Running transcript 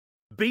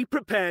Be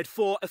prepared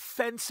for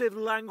offensive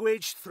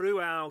language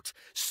throughout,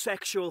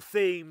 sexual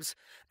themes,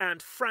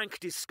 and frank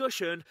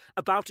discussion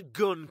about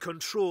gun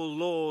control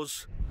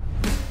laws.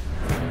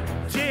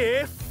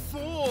 Day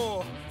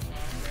 4.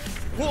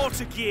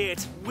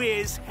 Watergate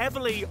weighs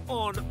heavily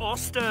on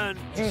Austin.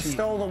 You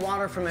stole the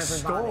water from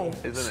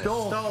everybody.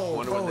 Stole.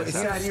 Oh, Is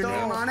that your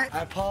name on it?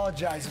 I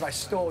apologize if I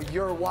stole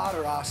your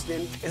water,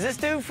 Austin. Is this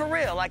dude for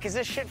real? Like, is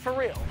this shit for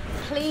real?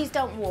 Please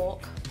don't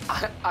walk.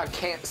 I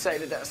can't say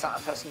that that's not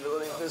a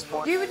possibility at this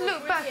point. You would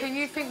look back and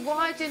you think,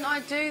 why didn't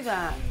I do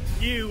that?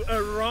 New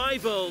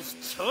arrivals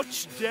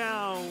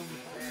touchdown.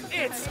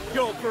 It's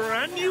your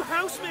brand new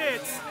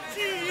housemates,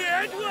 G.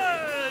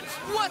 Edwards.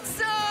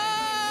 What's up?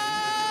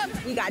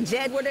 We got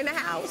Jedward in the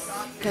house.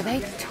 Do they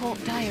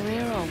talk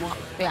diarrhea or what?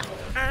 Yeah.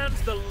 And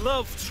the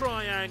love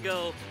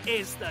triangle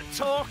is the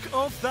talk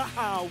of the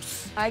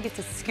house. I get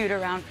to scoot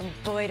around from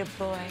boy to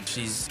boy.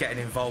 She's getting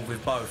involved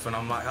with both, and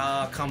I'm like,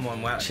 oh, come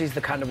on, well. She's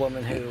the kind of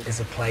woman who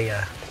is a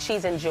player.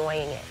 She's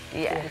enjoying it.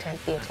 Yeah.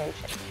 The attention.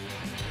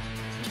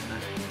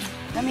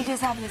 Let me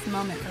just have this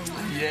moment for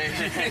one.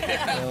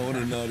 Yeah. Oh, what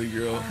a naughty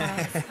girl.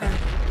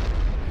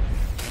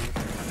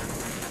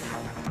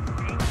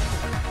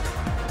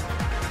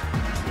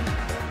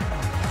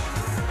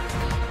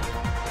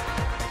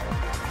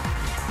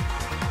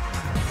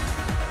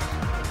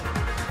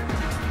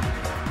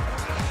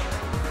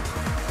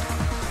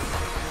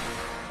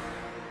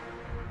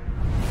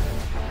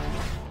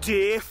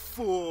 Day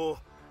 4,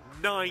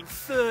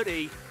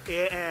 9:30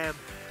 a.m.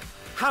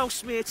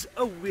 Housemates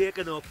are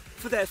waking up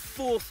for their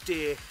 4th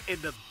day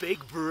in the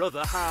Big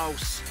Brother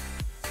house.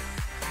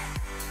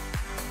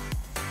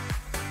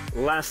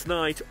 Last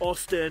night,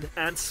 Austin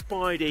and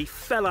Spidey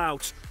fell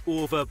out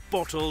over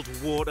bottled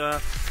water.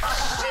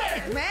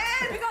 Shit, man!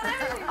 We got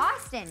everything.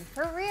 Austin,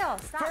 for real.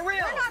 Stop. For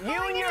real,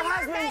 you and your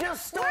husband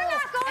just stole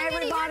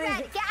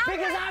everybody's...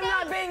 Because I'm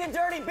not being a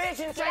dirty bitch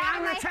and saying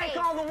I'm gonna take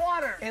all the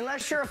water.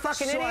 Unless you're a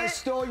fucking idiot. So I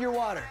stole your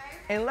water.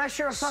 Unless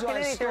you're a fucking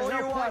idiot, there's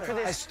no point for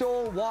this. I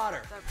stole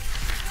water.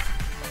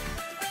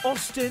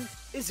 Austin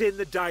is in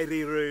the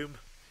diary room.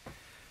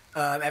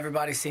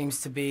 Everybody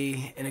seems to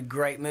be in a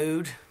great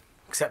mood,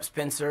 except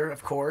Spencer,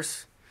 of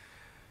course.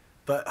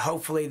 But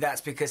hopefully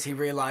that's because he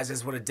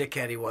realizes what a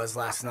dickhead he was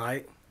last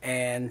night.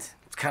 And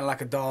it's kind of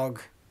like a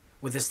dog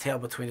with his tail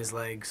between his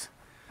legs.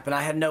 But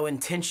I had no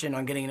intention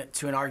on getting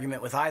into an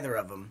argument with either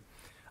of them.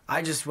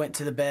 I just went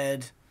to the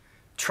bed,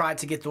 tried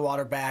to get the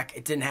water back.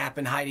 It didn't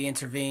happen. Heidi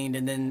intervened,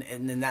 and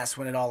then that's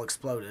when it all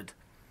exploded.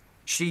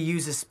 She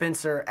uses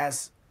Spencer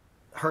as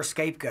her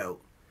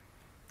scapegoat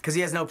because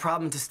he has no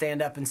problem to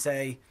stand up and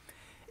say,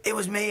 it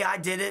was me, I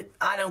did it,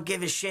 I don't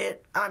give a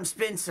shit, I'm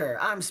Spencer.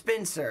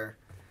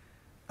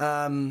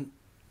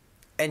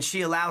 And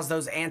she allows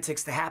those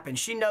antics to happen.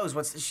 She knows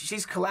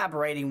she's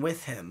collaborating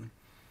with him,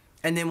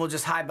 and then we'll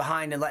just hide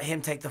behind and let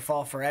him take the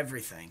fall for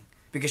everything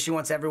because she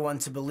wants everyone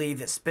to believe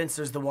that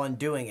Spencer's the one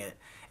doing it.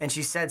 And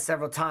she said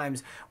several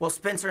times, well,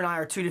 Spencer and I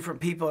are two different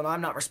people and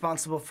I'm not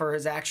responsible for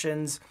his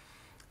actions.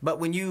 But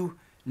when you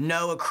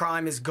know a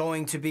crime is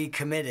going to be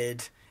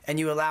committed and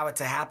you allow it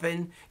to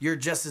happen, you're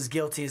just as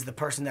guilty as the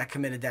person that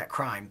committed that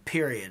crime,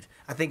 period.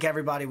 I think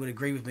everybody would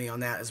agree with me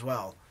on that as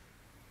well.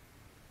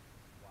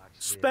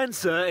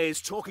 Spencer is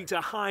talking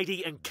to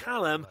Heidi and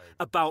Callum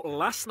about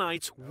last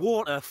night's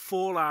water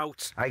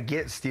fallout. I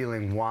get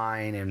stealing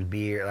wine and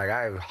beer. Like,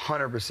 I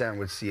 100%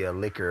 would see a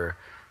liquor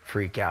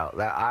freak out.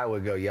 That I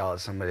would go yell at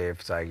somebody if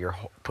it's like you're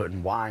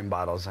putting wine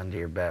bottles under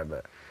your bed.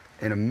 But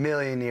in a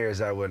million years,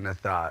 I wouldn't have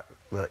thought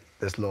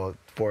this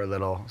four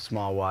little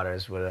small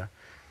waters would have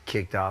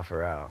kicked off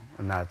her out.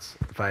 And that's,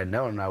 if I had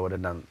known, I would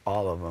have done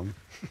all of them.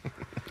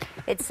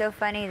 It's so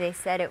funny they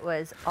said it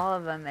was all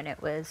of them and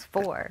it was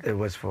 4. It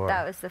was 4.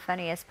 That was the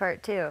funniest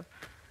part too.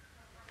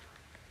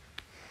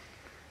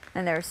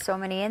 And there were so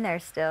many in there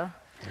still.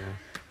 Yeah.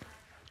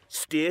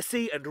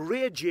 Stacy and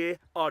Ray J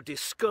are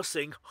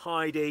discussing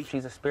Heidi.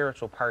 She's a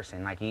spiritual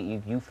person. Like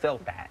you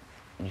felt that.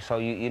 So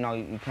you know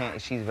you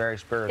can't. She's very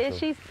spiritual.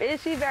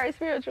 Is she very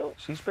spiritual?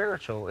 She's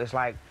spiritual. It's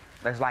like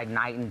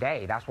night and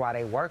day. That's why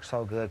they work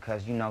so good,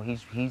 because you know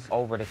he's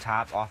over the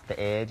top, off the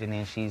edge, and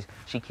then she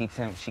keeps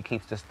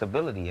the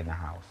stability in the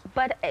house.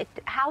 But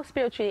how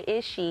spiritual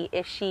is she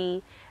if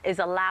she is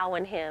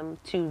allowing him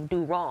to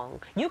do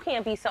wrong? You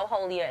can't be so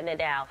holier than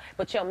thou,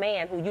 but your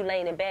man who you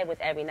laying in bed with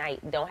every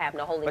night don't have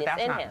no holiness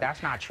in him.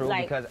 That's not true,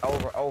 like, because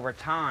over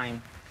time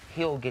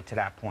he'll get to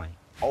that point.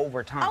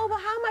 Over time. Over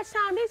how much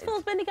time? These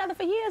fools been together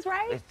for years,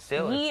 right? It's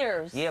still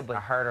years. Yeah, but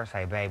I heard her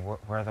say, "Babe,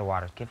 where are the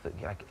waters?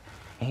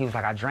 And he was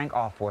like, I drank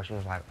all 4. She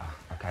was like, oh,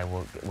 okay,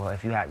 well,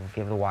 if you had,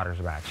 give the waters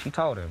back. She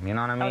told him, you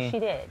know what I mean? Oh, she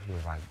did? She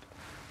was like,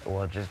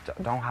 well, just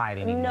don't hide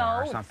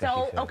anymore or something.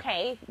 No, so,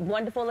 okay,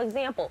 wonderful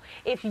example.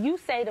 If you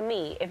say to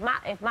me, if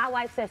my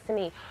wife says to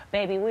me,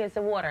 baby, where's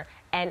the water?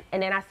 And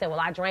then I said, well,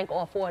 I drank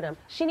all 4 of them.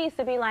 She needs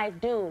to be like,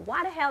 dude,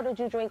 why the hell did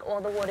you drink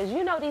all the waters?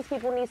 You know these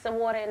people need some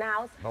water in the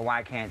house. But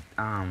why can't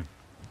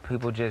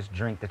people just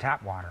drink the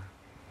tap water?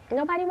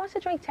 Nobody wants to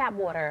drink tap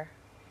water.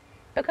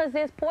 Because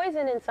there's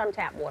poison in some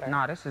tap water.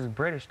 No, this is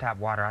British tap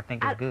water. I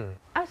think it's good.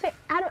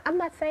 I'm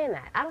not saying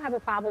that. I don't have a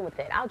problem with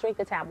it. I'll drink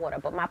the tap water.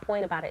 But my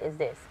point about it is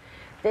this.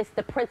 This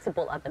the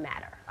principle of the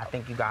matter. I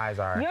think you guys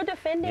are... You're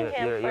defending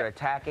him. You're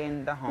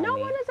attacking the homie. No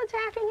one is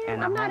attacking him.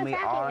 And I'm the not homie,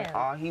 attacking him.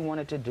 all he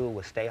wanted to do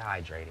was stay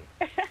hydrated.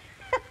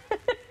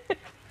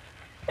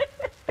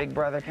 Big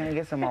brother, can you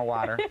get some more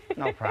water?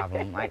 No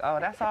problem. Like, oh,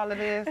 that's all it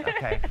is?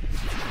 Okay.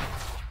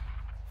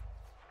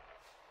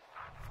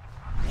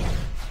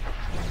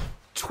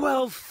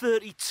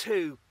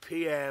 12:32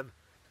 p.m.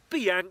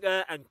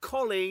 Bianca and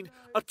Colleen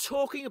are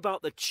talking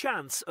about the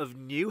chance of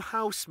new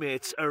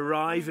housemates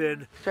arriving.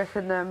 Do you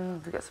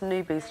reckon we get some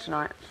newbies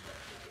tonight?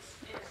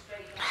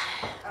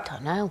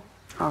 Don't know.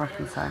 I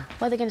reckon so.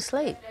 Where are they going to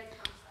sleep?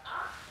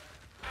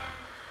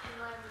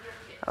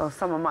 Oh,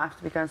 someone might have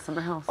to be going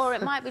somewhere else. Or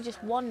it might be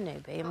just one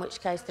newbie, in which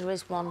case there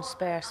is one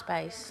spare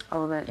space.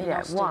 Oh, then in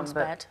yeah, Austin's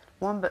bed.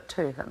 one but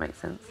two, if that makes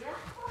sense.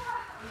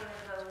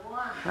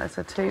 Right,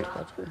 so two.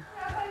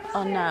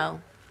 Oh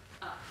no.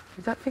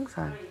 You don't think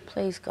so?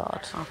 Please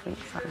God. I think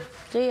so.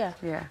 Do you?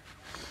 Yeah.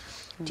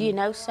 Do you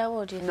know so,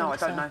 or do you think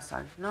so?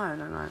 No, I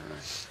don't know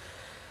so.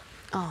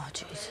 No. Oh,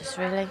 Jesus,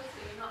 really?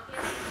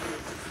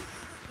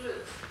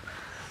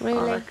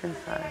 Really? I reckon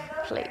so.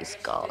 Please,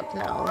 God,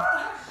 no.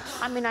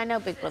 I mean, I know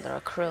Big Brother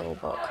are cruel,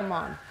 but come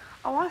on.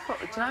 Oh, I thought,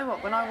 do you know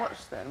what, when I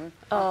watched them...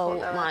 All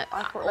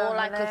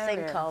I could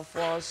think of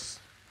was...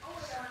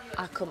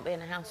 I couldn't be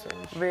in a house with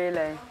them.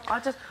 Really? I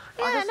just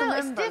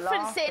it's different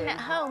laughing. sitting at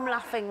home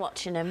laughing,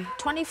 watching them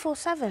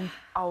 24/7.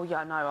 Oh,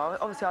 yeah, no,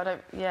 obviously I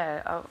don't...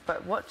 Yeah,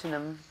 but watching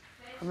them,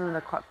 I remember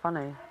they're quite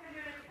funny.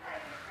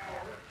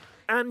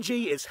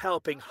 Angie is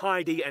helping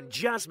Heidi and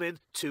Jasmine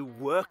to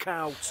work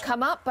out.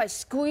 Come up by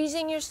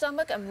squeezing your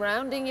stomach and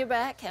rounding your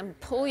back and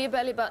pull your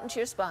belly button to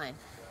your spine.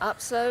 Up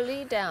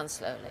slowly, down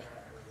slowly.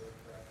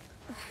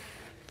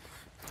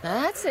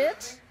 That's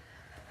it.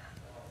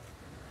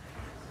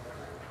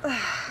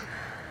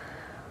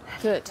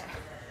 Good.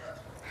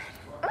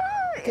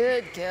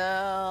 Good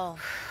girl.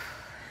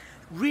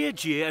 Ria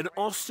and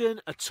Austin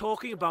are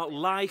talking about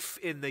life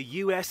in the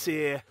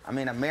USA. I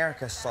mean,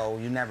 America's so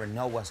you never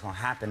know what's gonna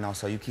happen though,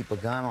 so you keep a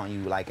gun on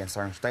you like in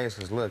certain states,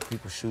 because look,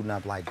 people shooting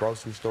up like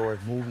grocery stores,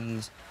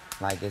 movies,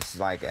 like it's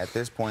like at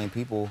this point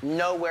people...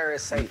 Nowhere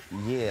is safe.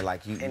 Yeah,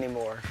 like you...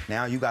 Anymore.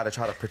 Now you gotta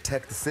try to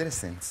protect the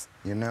citizens,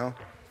 you know?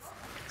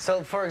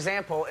 So, for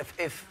example,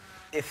 if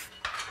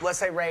let's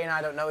say Ray and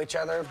I don't know each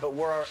other, but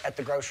we're at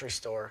the grocery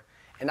store,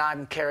 and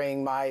I'm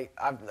carrying my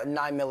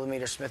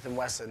 9mm Smith &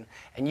 Wesson,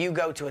 and you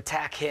go to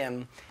attack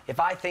him, if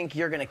I think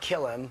you're gonna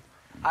kill him,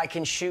 I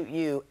can shoot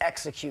you,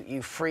 execute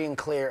you free and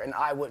clear, and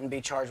I wouldn't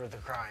be charged with a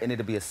crime. And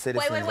it'll be a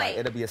citizen's, wait. like,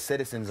 it'll be a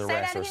citizen's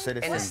arrest or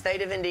citizen. In the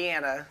state of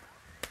Indiana,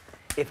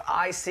 if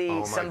I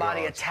see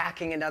somebody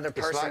attacking another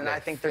person and I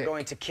think they're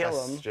going to kill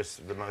them, that's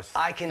just the most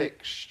thick,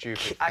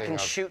 stupid thing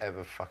I've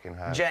ever fucking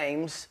heard.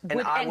 James,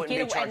 and I wouldn't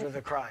be charged with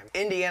a crime.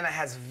 Indiana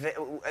has,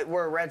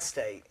 we're a red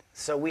state,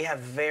 so we have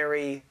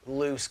very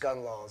loose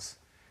gun laws.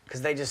 Because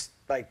they just,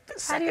 like, the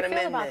Second Amendment.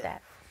 How do you feel about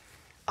that?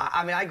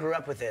 I mean, I grew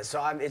up with this,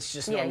 so it's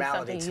just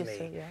normality to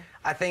me.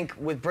 I think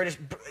with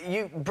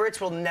Brits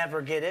will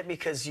never get it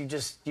because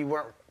you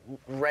weren't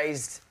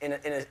raised in a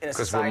society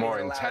because we're more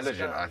that allows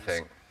intelligent, guns. I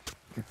think.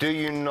 Do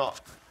you not,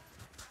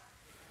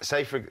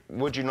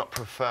 would you not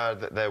prefer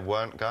that there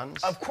weren't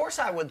guns? Of course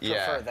I would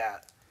prefer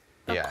that.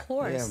 Of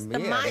course.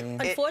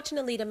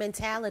 Unfortunately, the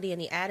mentality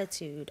and the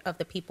attitude of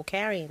the people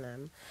carrying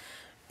them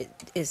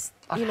is,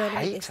 you know what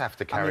I mean? To have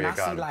to carry a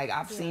gun.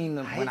 I've seen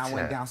them when I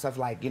went down stuff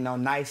like, you know,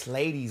 nice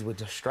ladies with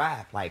the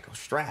strap, like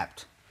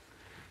strapped.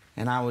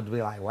 And I would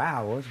be like,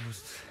 wow, what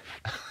was...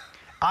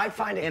 I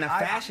find it in a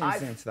fashion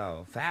sense,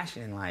 though.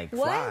 Fashion, like,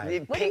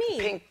 fly. What do you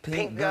mean?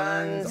 Pink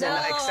guns,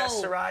 and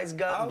accessorized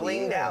guns,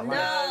 blinged out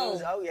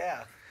guns. Oh,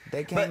 yeah.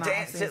 They came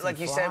but like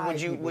you said,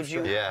 would you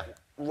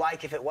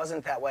like if it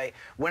wasn't that way?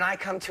 When I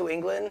come to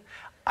England,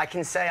 I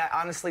can say I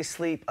honestly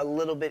sleep a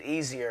little bit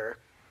easier,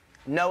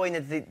 knowing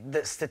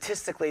that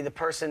statistically the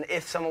person,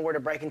 if someone were to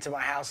break into my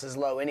house, is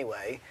low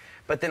anyway.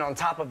 But then on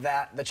top of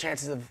that, the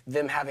chances of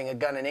them having a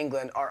gun in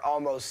England are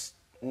almost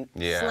slim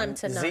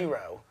to none.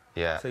 Zero.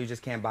 Yeah. So you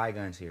just can't buy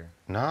guns here?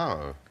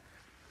 No.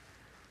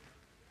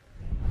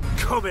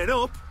 Coming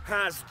up,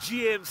 has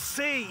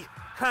GMC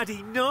had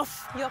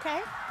enough? You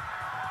okay?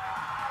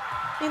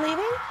 You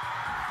leaving?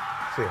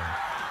 Yeah.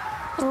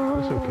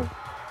 That's okay.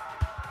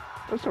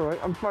 That's all right.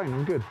 I'm fine.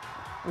 I'm good.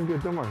 I'm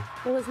good. Don't worry.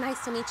 It was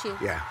nice to meet you.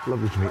 Yeah.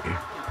 Lovely to meet you.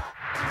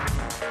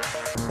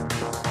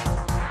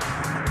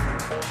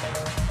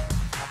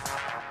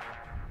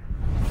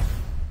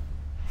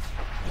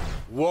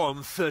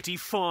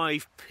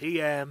 1:35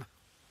 p.m.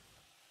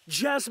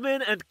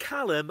 Jasmine and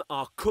Callum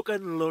are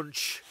cooking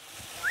lunch.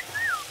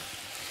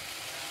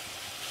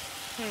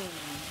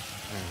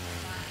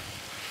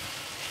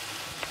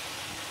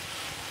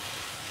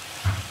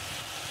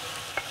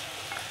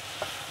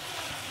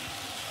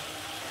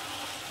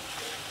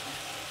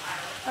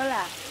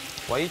 Hola.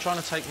 Why are you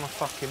trying to take my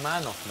fucking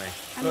man off me?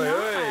 I'm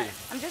not.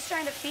 I'm just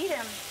trying to feed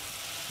him.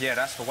 Yeah,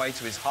 that's the way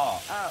to his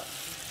heart. Oh.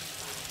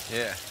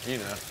 Yeah, you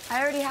know.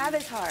 I already have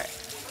his heart.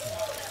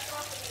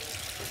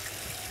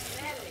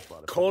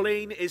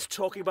 Colleen is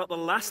talking about the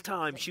last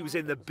time she was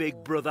in the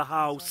Big Brother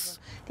house.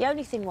 The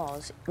only thing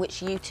was,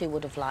 which you two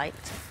would have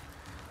liked,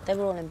 they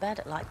were all in bed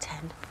at like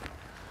 10.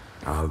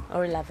 Oh.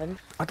 Or 11.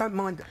 I don't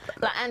mind.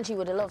 Like Angie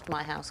would have loved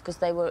my house because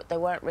they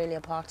weren't really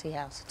a party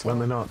house at all. Well,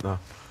 they're not, no.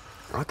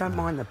 I don't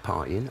mind the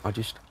partying.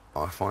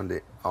 I find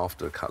it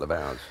after a couple of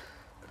hours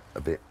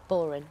a bit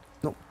boring.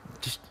 Not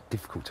just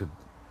difficult to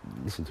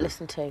listen to.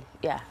 Listen to,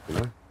 yeah. You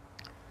know?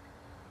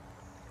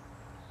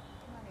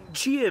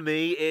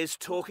 Jimmy is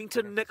talking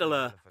to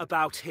Nicola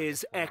about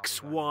his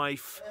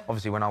ex-wife.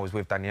 Obviously, when I was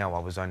with Danielle, I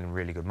was earning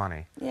really good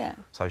money. Yeah.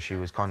 So she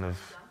was kind of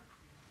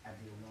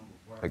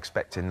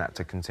expecting that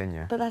to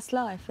continue. But that's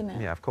life, isn't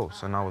it? Yeah, of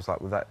course. And I was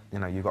like, with that, you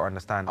know, you got to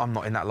understand, I'm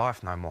not in that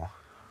life no more.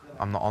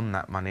 I'm not on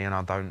that money, and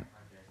I don't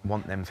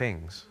want them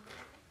things.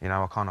 You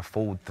know, I can't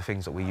afford the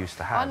things that we used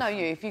to have. I know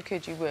you. If you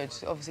could, you would.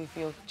 Obviously, for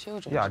your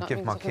children. Yeah, I'd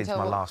give my kids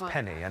my last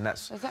penny, and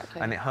that's exactly.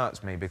 And it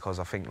hurts me because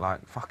I think,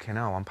 like, fucking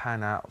hell, I'm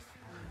paying out.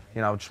 You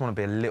know, I just want to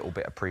be a little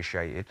bit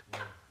appreciated.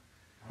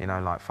 You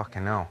know, like,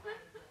 fucking hell,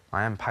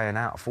 I am paying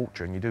out a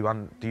fortune. You do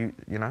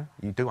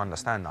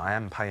understand that I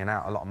am paying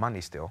out a lot of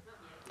money still.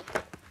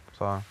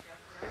 So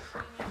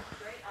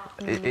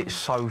it's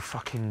so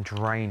fucking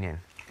draining.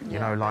 You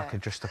know, like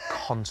just a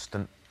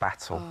constant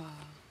battle.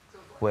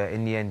 Where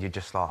in the end you're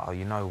just like, oh,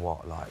 you know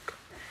what, like,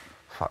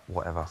 fuck,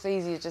 whatever. It's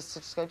easier just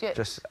to go,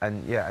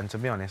 yeah. And to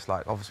be honest,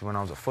 like, obviously when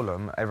I was at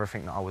Fulham,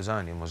 everything that I was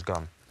earning was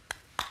gone.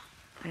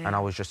 Yeah. And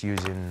I was just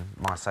using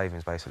my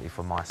savings, basically,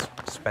 for my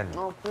spending.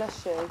 Oh,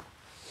 bless you.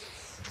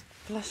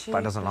 Bless you. But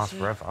it doesn't last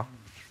forever.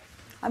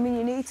 I mean,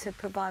 you need to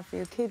provide for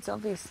your kids,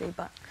 obviously,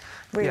 but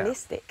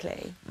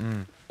realistically,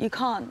 you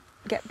can't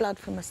get blood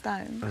from a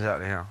stone.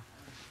 Exactly, yeah.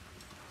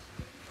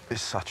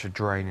 It's such a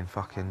draining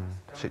fucking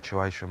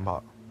situation,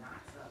 but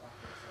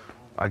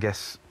I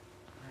guess,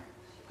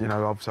 you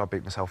know, obviously I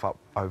beat myself up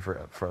over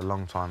it for a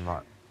long time,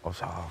 like,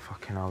 obviously, oh,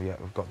 fucking hell, yeah,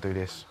 we've got to do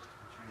this.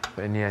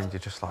 But in the end, you're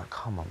just like,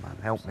 come on, man,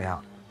 help me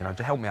out. You know,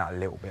 just help me out a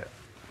little bit.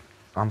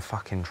 I'm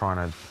fucking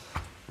trying to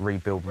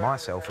rebuild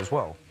myself as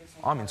well.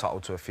 I'm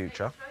entitled to a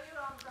future.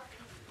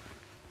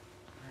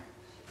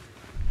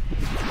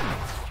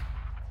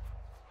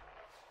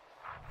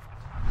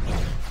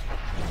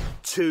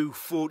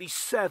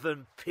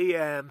 (2:47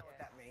 p.m.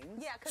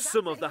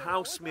 Some of the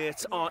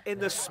housemates are in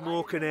the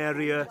smoking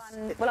area.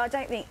 Well, I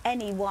don't think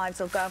any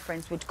wives or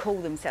girlfriends would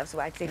call themselves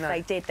away, because if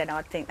they did, then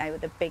I'd think they were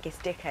the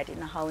biggest dickhead in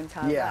the whole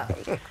entire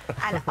world.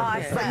 And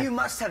But you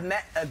must have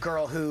met a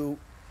girl who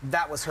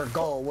that was her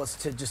goal, was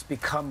to just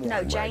become one.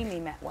 No, Jamie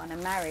met one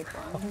and married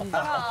one.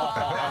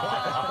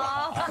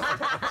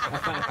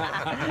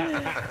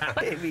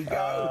 Here we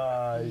go.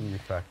 Oh, you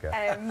fucker.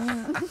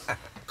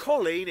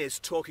 Colleen is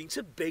talking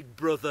to Big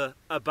Brother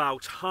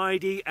about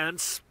Heidi and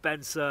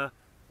Spencer.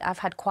 I've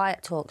had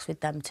quiet talks with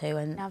them too,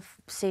 and I've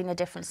seen a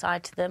different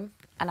side to them,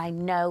 and I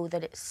know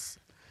that it's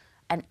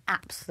an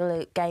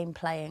absolute game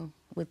playing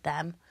with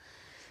them.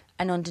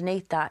 And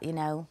underneath that, you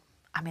know,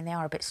 I mean, they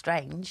are a bit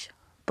strange,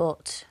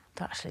 but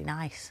they're actually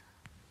nice.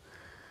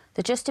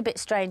 They're just a bit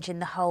strange in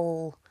the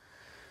whole,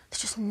 they're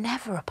just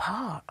never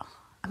apart.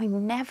 I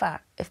mean,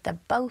 never. If they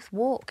both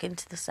walk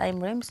into the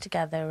same rooms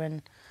together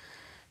and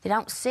they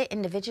don't sit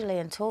individually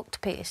and talk to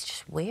people, it's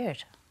just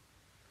weird.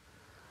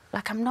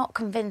 Like, I'm not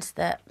convinced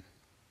that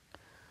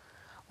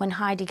when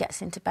Heidi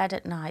gets into bed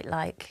at night,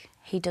 like,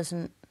 he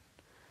doesn't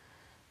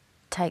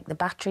take the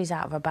batteries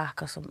out of her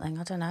back or something.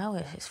 I don't know.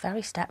 It's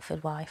very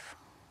Stepford wife.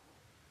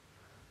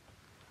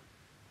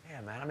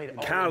 Yeah, man, I mean,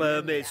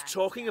 Callum is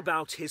talking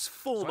about his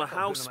former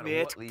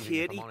housemate,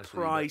 Katie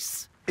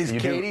Price. Is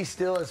Katie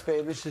still as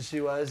famous as she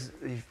was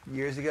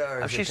years ago?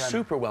 Or she's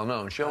super well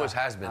known. She always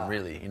has been,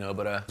 really, you know.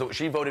 But so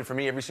she voted for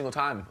me every single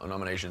time on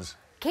nominations.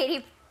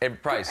 Katie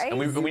Price. And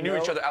we knew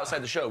each other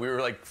outside the show. We were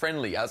like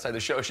friendly outside the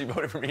show. She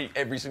voted for me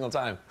every single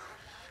time.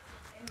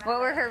 What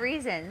were her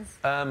reasons?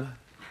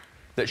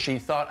 That she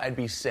thought I'd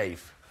be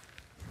safe.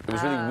 It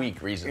was really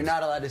weak reasons. You're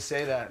not allowed to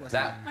say that.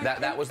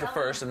 That was the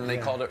first, and then they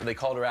called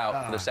her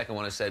out for the second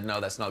one and said, no,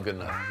 that's not good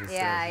enough.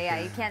 Yeah,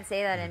 you can't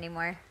say that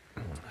anymore.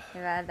 You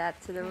add that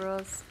to the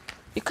rules.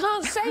 You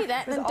can't say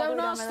that and don't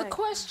ask the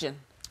question.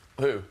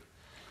 Who?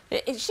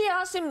 She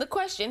asks him the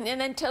question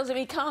and then tells him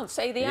he can't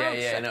say the answer.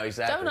 Yeah, no,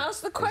 exactly. Don't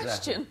ask the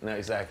question. Exactly. No,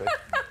 exactly.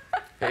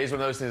 It is one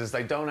of those things. It's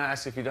like, don't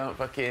ask if you don't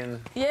fucking...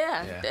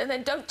 Yeah, and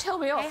then don't tell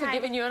me off for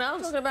giving you an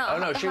answer about... Oh,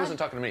 no, she wasn't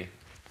talking to me.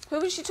 Who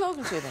was she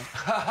talking to then?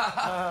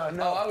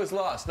 No, I was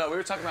lost. No, we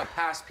were talking about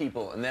past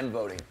people and them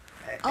voting.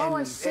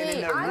 I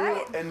see.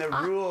 And in the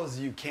rules,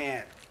 you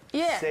can't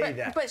say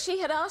that. But she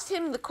had asked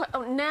him the question.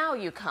 Oh, now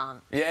you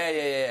can't.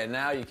 Yeah.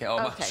 Now you can.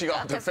 Oh, okay, she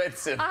got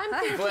defensive.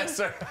 Bless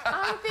her.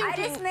 I'm thinking... I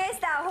just missed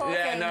that whole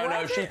thing. Yeah,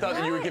 no. She thought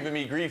that you were giving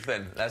me grief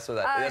then. That's what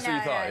you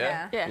thought,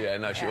 yeah? Yeah,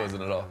 no, she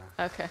wasn't at all.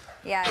 Okay.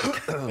 Yeah,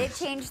 they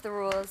changed the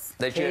rules.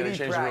 They changed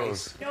the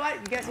rules. You know what?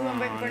 You guess who I'm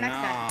waiting for next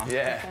time.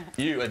 Yeah,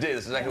 I did.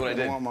 That's exactly what I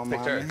did.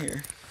 Picked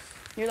her.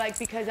 You're like,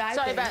 because I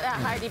Sorry about that,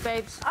 Heidi,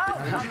 babes. Oh,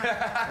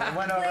 I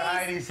went over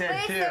Heidi's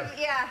head,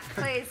 too. Yeah,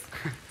 please.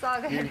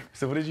 all good.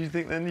 So what did you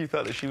think then? You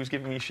thought that she was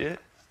giving me shit?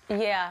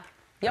 Yeah.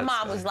 Your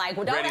mom was like,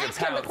 well, don't ready to ask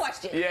him the pounce.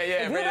 question. Yeah,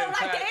 yeah, If you ready don't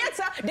to like the pounce.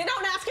 answer, then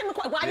don't ask him the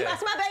question. Why you Yeah.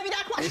 ask my baby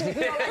that question? If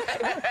you don't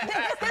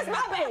like this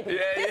my baby.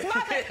 This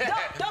my baby.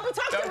 Don't be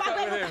talking to my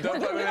baby.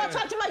 Don't fuck with You him. don't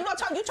talk to my, you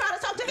trying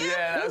to talk to him?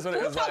 Yeah, that's what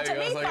it was talk like. to I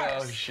was me like, oh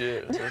first.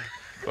 shit.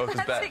 Both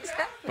as bad.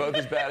 exactly. Both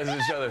as bad as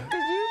each other. Because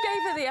you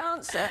gave her the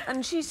answer,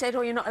 and she said,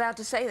 "Oh, you're not allowed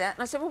to say that."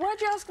 And I said, "Well, why'd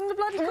you ask him the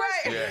bloody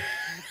question?" Yeah.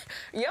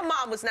 Your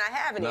mom was not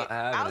having Not it.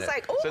 having I was it.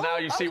 like, ooh, so now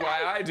you see okay.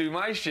 why I do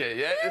my shit,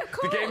 yeah?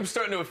 The game's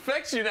starting to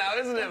affect you now,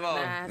 isn't it, Mom?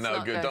 Nah, it's no,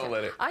 not good. going Don't to.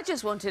 let it. I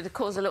just wanted to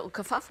cause a little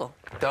kerfuffle.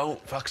 Don't,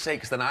 fuck's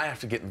sake, 'cause then I have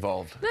to get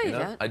involved. No, you know?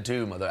 don't. I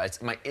do, Mother.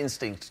 My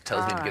instinct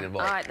tells me to get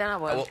involved. All right, then I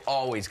won't. I will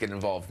always get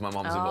involved if my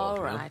mom's involved.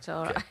 All you know? right,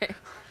 all right.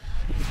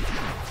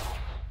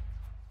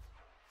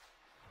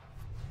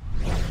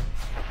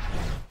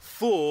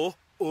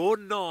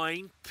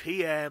 4:09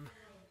 p.m.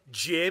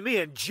 Jamie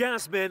and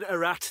Jasmine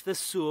are at the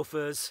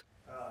sofas.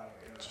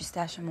 Did you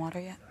stash some water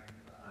yet?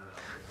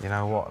 You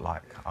know what?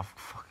 Like, I'll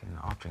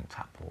drink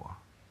tap water.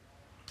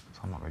 So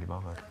I'm not really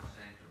bothered.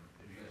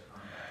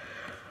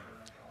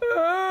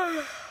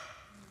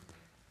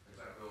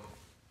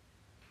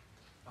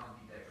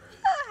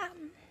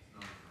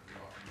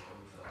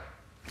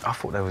 I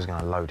thought they was going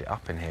to load it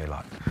up in here,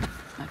 like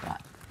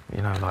what?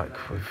 You know,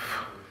 like with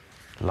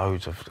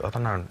loads of, I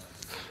don't know,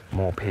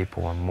 more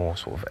people and more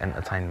sort of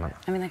entertainment.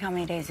 I mean, like, how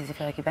many days does it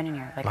feel like you've been in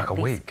here? Like at a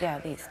least, week. Yeah,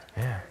 at least.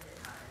 Yeah.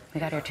 We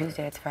got here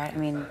Tuesday, it's Friday. I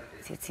mean,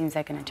 it seems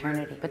like an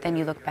eternity. But then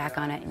you look back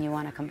on it and you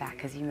want to come back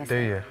because you miss Do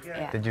it. you?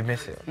 Yeah. Did you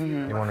miss it?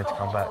 Mhm. You wanted to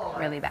come back?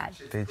 Really bad.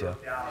 Did you?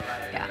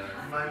 Yeah.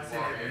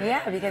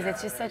 Yeah, because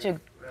it's just such a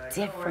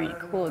different,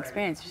 cool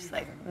experience. Just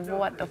like,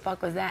 what the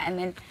fuck was that? And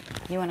then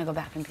you want to go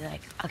back and be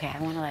like, okay, I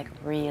want to like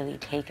really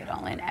take it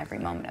all in, every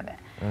moment of it.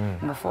 And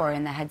before,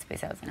 in the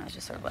headspace I was in, I was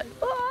just sort of like,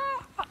 ah!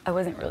 I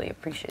wasn't really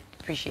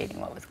appreciating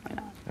what was going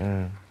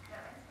on.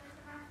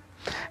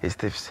 It's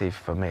difficult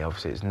for me,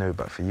 obviously it's new,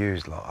 but for you,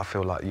 like, I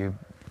feel like you're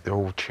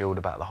all chilled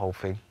about the whole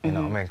thing, you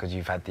know what I mean? Because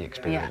you've had the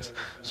experience.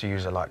 So you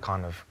are like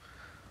kind of...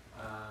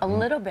 A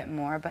little bit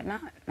more, but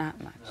not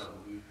much.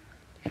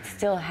 It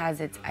still has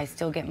its, I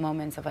still get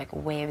moments of like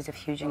waves of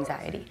huge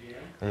anxiety.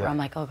 Where I'm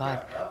like, oh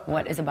God,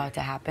 what is about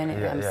to happen?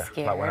 And I'm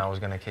scared. Like when I was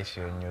going to kiss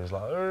you and you was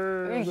like,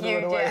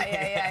 Huge,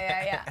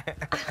 yeah.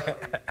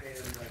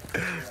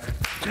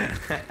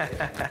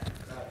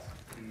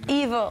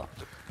 Evil.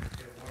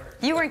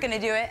 You weren't gonna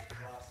do it.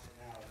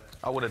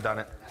 I would have done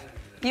it.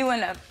 You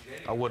wouldn't have.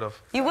 I would have.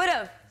 You would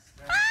have.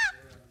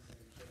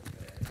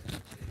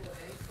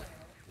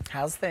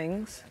 How's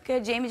things?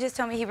 Good. Jamie just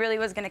told me he really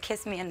was gonna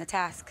kiss me in the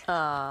task.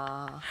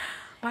 Ah,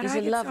 Why do he's I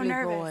a get so lovely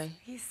nervous? boy.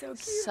 He's so cute.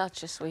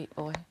 Such a sweet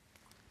boy.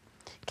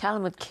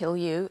 Callum would kill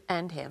you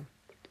and him.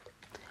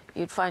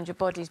 You'd find your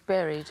bodies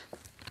buried.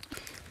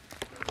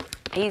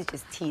 He's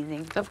just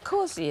teasing. Of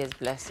course he is,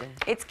 bless him.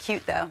 It's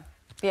cute though.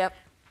 Yep.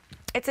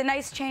 It's a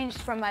nice change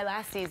from my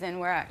last season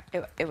where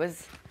it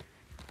was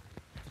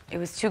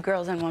 2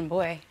 girls and 1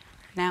 boy.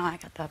 Now I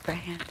got the upper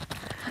hand.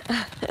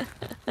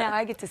 Now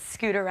I get to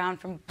scoot around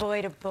from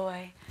boy to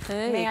boy,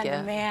 man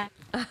to man.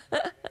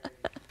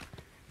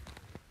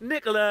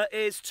 Nicola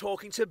is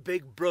talking to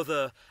Big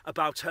Brother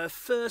about her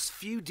first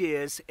few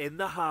days in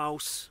the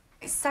house.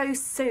 So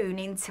soon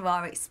into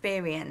our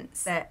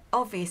experience that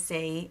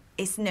obviously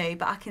it's new,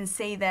 but I can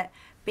see that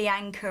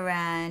Bianca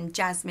and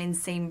Jasmine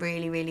seem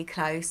really, really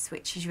close,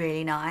 which is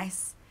really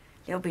nice.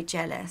 A little bit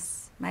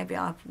jealous. Maybe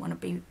I want to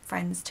be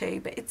friends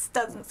too, but it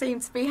doesn't seem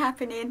to be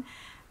happening.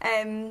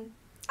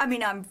 I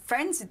mean, I'm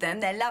friends with them,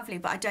 they're lovely,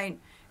 but I don't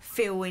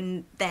feel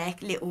in their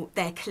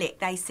clique.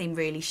 They seem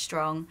really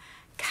strong.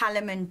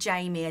 Callum and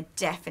Jamie are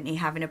definitely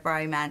having a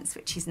bromance,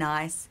 which is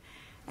nice.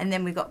 And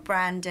then we've got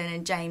Brandon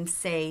and James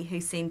C,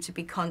 who seem to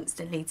be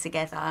constantly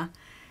together.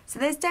 So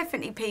there's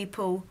definitely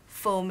people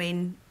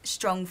forming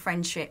strong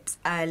friendships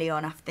early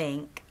on, I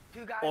think.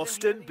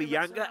 Austin,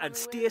 Bianca and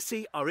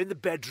Stacey are in the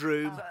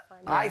bedroom.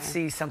 I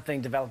see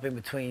something developing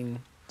between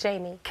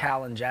Jamie,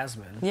 Cal and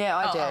Jasmine. Yeah,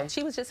 I do. Oh,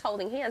 she was just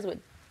holding hands with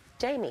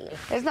Jamie.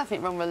 There's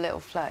nothing wrong with a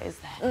little flirt, is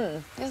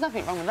there? There's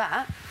nothing wrong with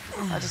that.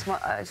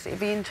 It'd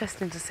be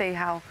interesting to see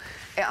how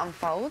it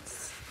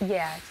unfolds.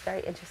 Yeah, it's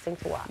very interesting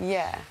to watch.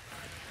 Yeah.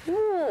 See,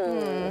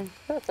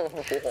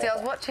 I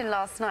was watching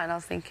last night and I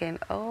was thinking,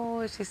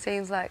 oh, she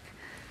seems like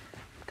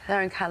her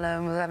and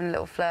Callum was having a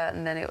little flirt,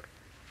 and then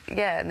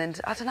and then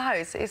I don't know.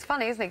 It's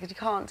funny, isn't it? Because you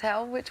can't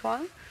tell which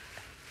one.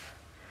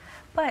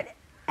 But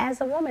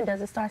as a woman,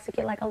 does it start to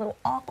get like a little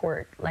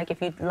awkward? Like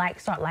if you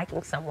start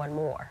liking someone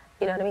more,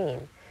 you know what I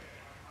mean?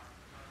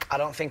 I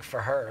don't think for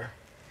her.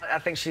 I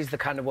think she's the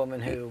kind of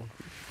woman who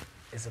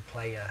is a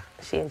player.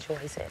 She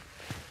enjoys it.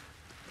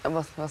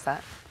 What's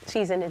that?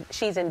 She's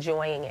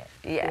enjoying it.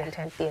 Yeah.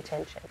 The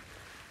attention.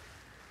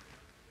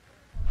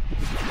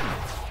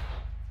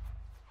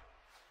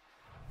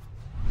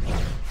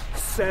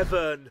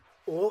 Seven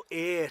or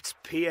 8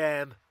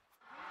 p.m.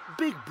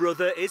 Big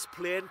Brother is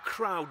playing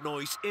crowd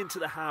noise into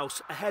the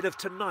house ahead of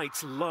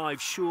tonight's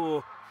live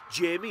show.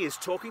 Jamie is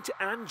talking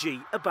to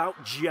Angie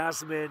about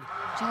Jasmine.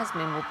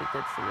 Jasmine would be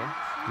good for you.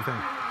 You think?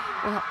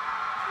 Well,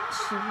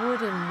 She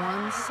would in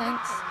one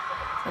sense,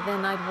 but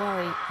then I'd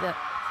worry that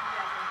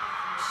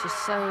she's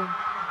so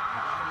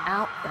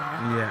out there.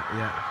 Yeah,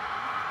 yeah.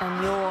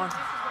 And you're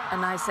a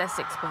nice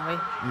Essex boy.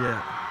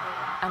 Yeah.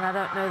 And I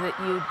don't know that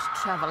you'd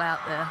travel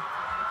out there.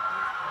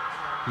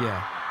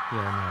 Yeah.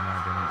 Yeah, no,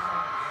 I didn't.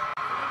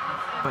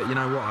 But you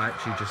know what? I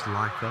actually just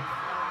like her.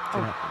 Do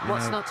you know,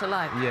 what's not to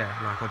like? Yeah,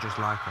 like I just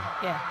like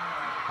her. Yeah.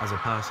 As a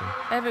person.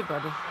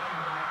 Everybody.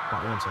 But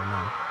I wouldn't say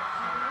no.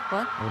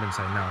 What? I wouldn't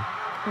say no.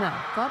 No,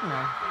 God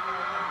no.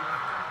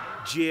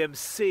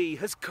 GMC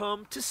has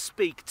come to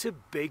speak to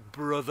Big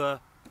Brother.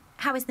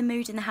 How is the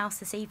mood in the house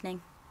this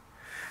evening?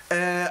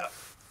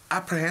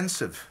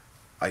 Apprehensive,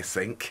 I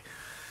think.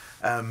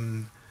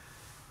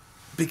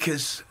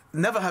 Because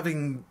never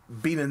having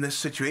been in this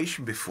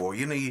situation before,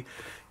 you know,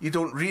 you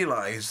don't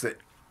realise that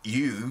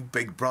you,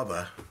 Big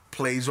Brother,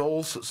 plays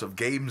all sorts of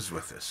games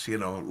with us, you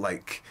know,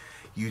 like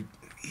you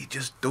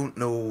just don't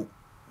know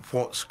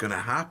what's going to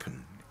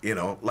happen, you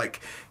know, like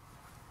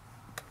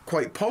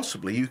quite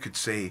possibly you could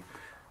say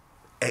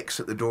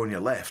exit the door on your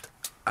left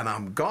and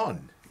I'm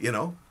gone, you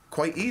know,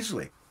 quite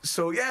easily.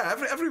 So yeah,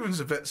 everyone's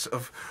a bit sort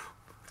of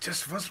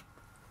just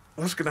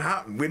what's going to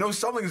happen. We know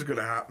something's going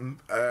to happen,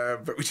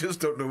 but we just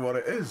don't know what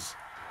it is.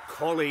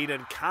 Colleen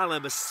and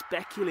Callum are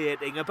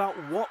speculating about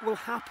what will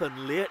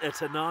happen later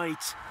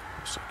tonight.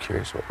 I'm so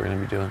curious what we're going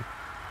to be doing.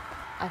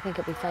 I think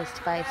it'll be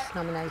face-to-face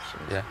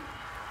nominations. Yeah.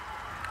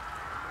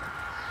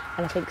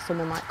 And I think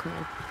someone might come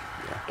in.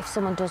 Yeah. If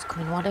someone does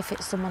come in, what if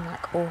it's someone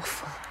like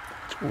awful?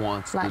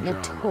 Wants like the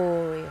drama.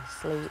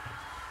 notoriously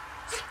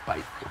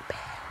Spiteful.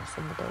 or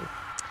somebody.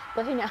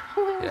 But who knows?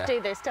 We always Yeah. do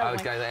this, don't we? I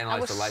was going to I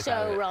analyse was the life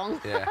out of so it.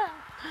 wrong. Yeah.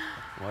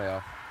 Way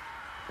off.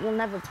 You'll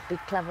never be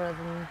cleverer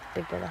than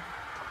Big Brother.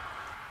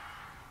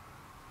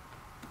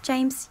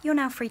 James, you're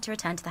now free to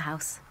return to the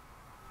house.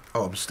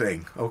 Oh, I'm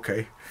staying.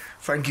 Okay.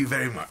 Thank you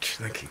very much.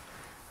 Thank you.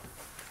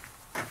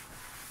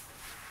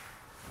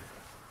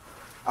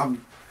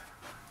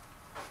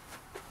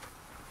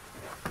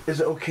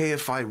 Is it okay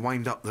if I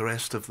wind up the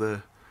rest of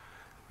the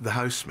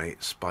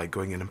housemates by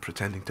going in and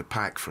pretending to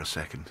pack for a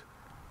second?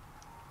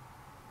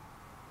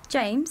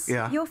 James,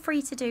 Yeah? you're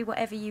free to do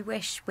whatever you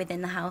wish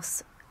within the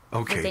house,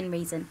 Okay. within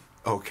reason.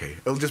 Okay.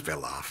 It'll just be a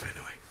laugh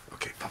anyway.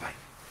 Okay, bye-bye.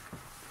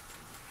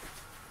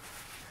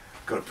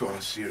 Got to put on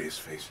a serious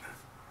face now.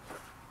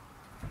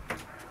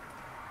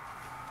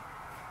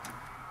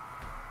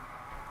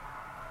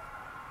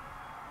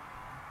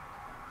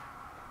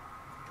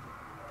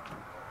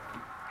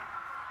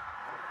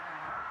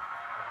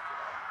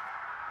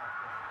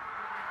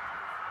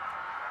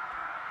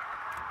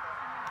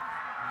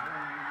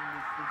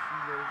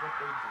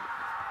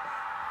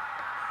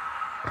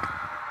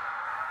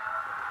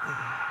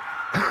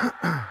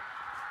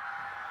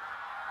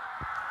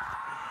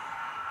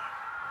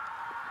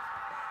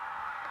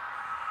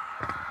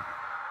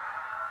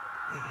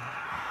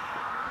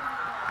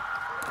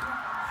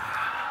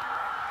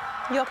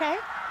 You okay?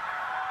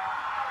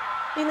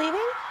 You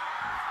leaving?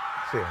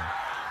 See ya.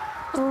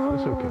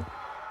 It's okay.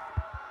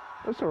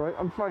 That's all right.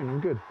 I'm fine. I'm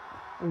good.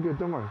 I'm good.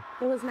 Don't worry.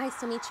 It was nice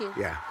to meet you.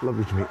 Yeah,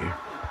 lovely to meet you.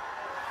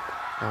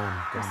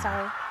 I'm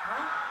sorry.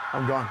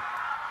 I'm gone.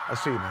 I'll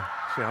see you, man.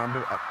 See you. I'm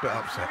a bit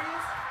upset.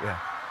 Yeah.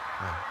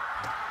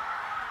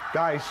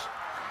 Guys.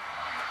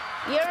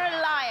 You're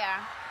a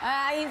liar.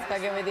 He's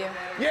fucking with you.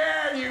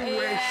 Yeah, you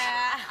wish.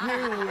 Yeah.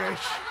 You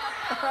wish.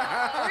 Where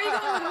are you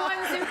going with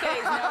one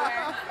suitcase?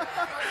 Nowhere.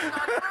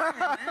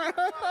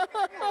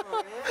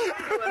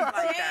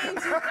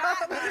 James, you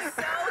got me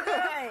so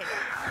good.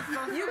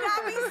 You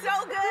got me so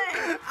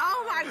good. Oh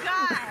my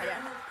God.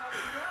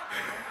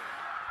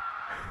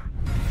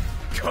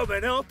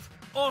 Coming up,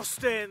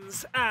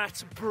 Austin's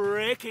at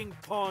breaking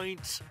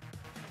point.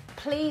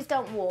 Please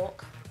don't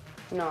walk.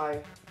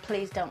 No.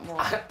 Please don't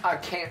walk. I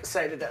can't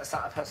say that that's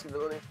not a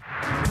possibility.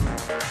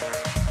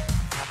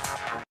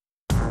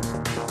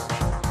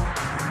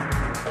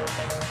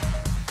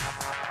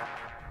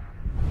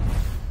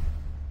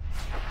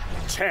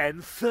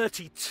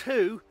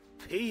 10:32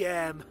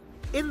 p.m.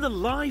 In the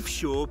live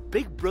show,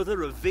 Big Brother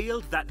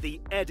revealed that the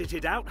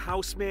edited-out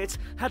housemates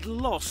had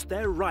lost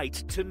their right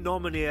to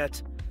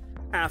nominate.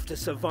 After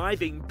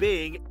surviving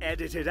being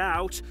edited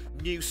out,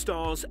 new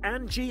stars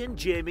Angie and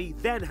Jamie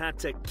then had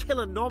to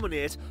kill and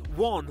nominate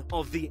one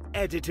of the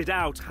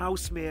edited-out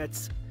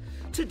housemates.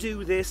 To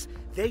do this,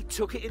 they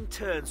took it in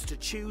turns to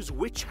choose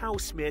which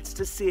housemates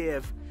to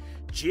save.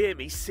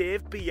 Jamie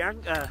saved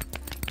Bianca.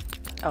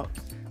 Oh.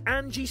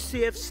 Angie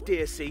saved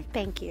Stacey.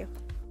 Thank you.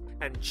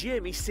 And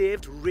Jamie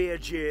saved Ray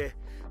J.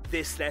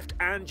 This left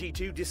Angie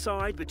to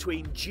decide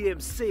between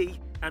GMC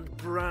and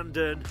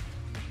Brandon.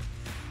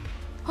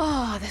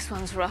 Oh, this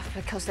one's rough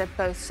because they're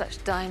both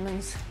such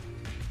diamonds.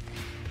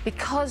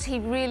 Because he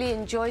really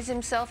enjoys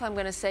himself, I'm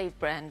going to save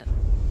Brandon.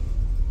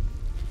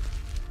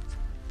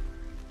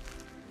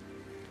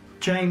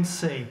 James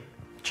C.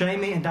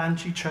 Jamie and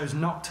Angie chose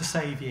not to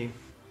save you.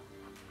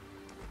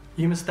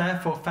 You must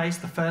therefore face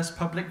the first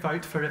public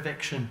vote for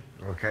eviction.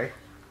 Okay.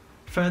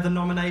 Further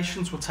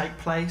nominations will take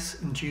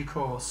place in due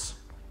course.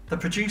 The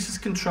producer's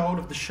control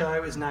of the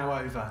show is now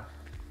over.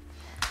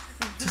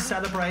 To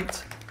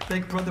celebrate,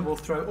 Big Brother will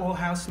throw all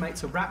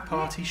housemates a wrap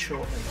party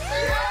shortly.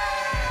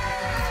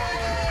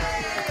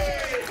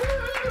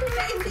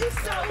 Thank you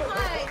so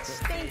much.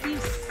 Thank you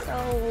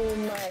so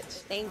much.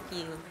 Thank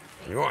you.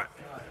 You all right?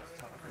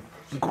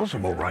 Of course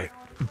I'm all right.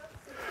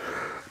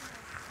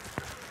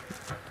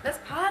 Let's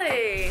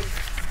party.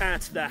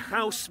 At the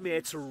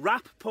housemates'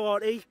 wrap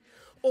party,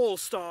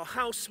 all-star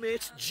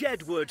housemate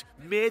Jedward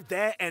made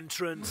their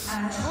entrance.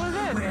 Who is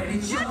it?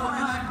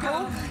 Jedward.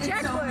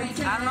 Jedward.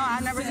 I don't know.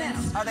 I've never seen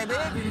them. Are they big?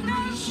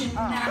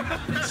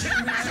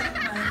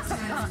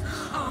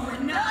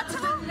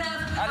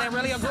 Are they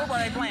really a group or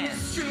are they playing?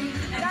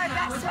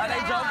 Are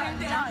they joking?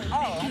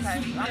 Oh, okay.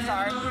 I'm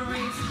sorry.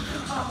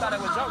 I thought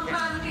it was joking.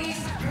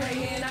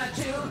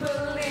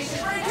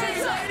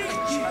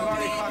 I've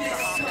already caught the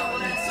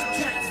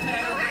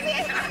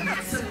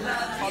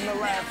on the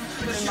left,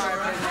 in my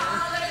opinion.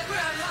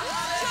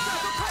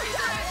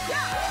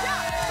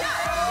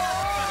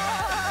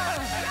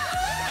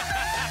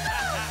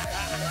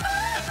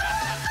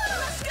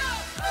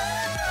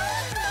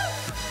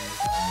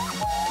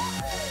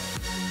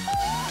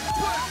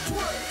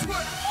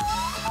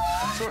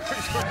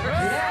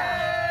 Yeah!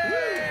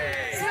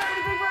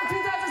 Celebrity Big Brother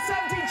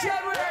 2017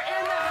 Jedward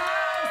in the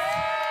house!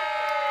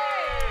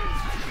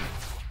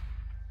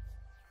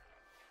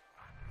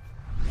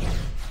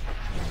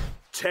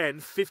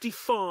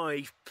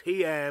 10:55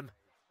 p.m.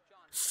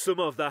 Some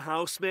of the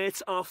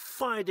housemates are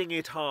finding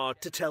it hard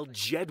to tell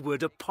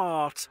Jedward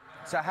apart.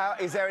 So how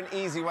is there an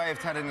easy way of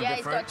telling the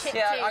difference?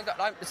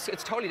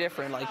 It's totally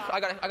different. Like I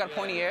got a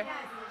pointy ear.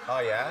 Oh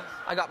yeah.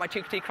 I got my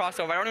teeth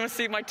crossover. I don't even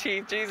see my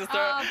teeth. Jesus,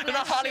 they're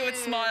not Hollywood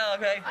smile,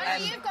 okay? Oh,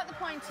 you've got the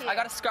pointy. I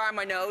got a scar on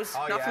my nose,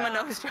 not from my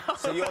nose job.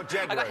 So you're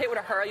Jedward. I got hit with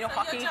a hurl. You know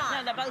hockey?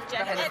 No, they're both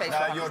Jedward.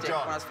 No, you're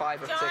John. When I was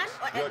 5 or 6.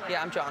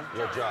 Yeah, I'm John.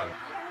 You're John.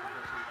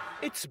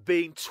 It's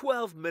been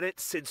 12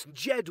 minutes since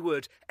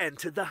Jedward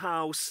entered the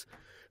house.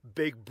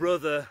 Big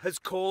Brother has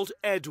called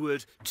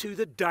Edward to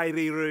the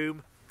diary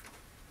room.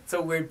 It's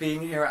so weird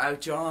being here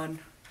without John.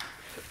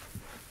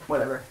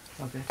 Whatever.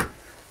 Okay.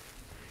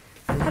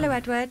 Hello,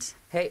 Edward.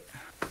 Hey.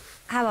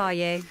 How are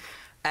you?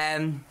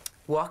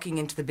 Walking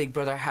into the Big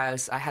Brother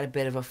house, I had a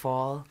bit of a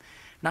fall.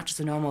 Not just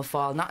a normal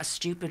fall, not a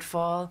stupid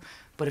fall,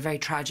 but a very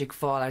tragic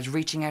fall. I was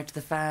reaching out to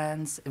the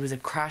fans. It was a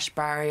crash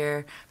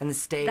barrier on the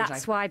stage.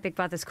 That's why Big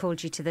Brother's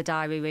called you to the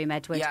diary room,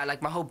 Edward. Yeah,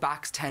 like my whole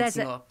back's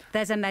tensing up.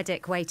 There's a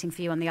medic waiting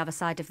for you on the other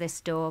side of this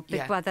door.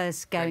 Big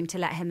Brother's going to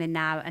let him in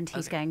now, and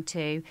he's going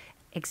to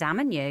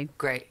examine you.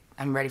 Great.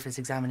 I'm ready for this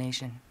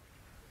examination.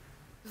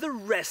 The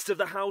rest of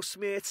the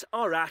housemates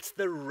are at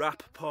the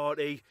wrap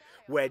party,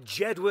 where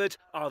Jedward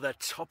are the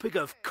topic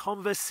of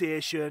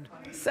conversation.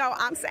 So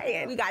I'm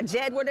saying, we got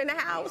Jedward in the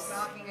house.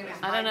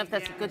 I don't know if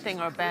that's a good thing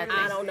or a bad thing.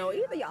 I don't know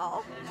either,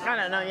 y'all. I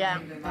don't know, yeah.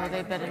 Oh,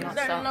 they better not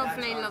They're stop.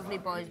 lovely, lovely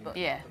boys, but...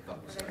 Yeah.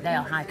 They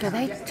are hyper. Do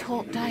they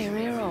talk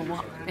diarrhea or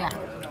what? Yeah.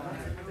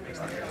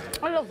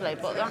 They're lovely,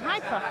 but they're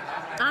hyper.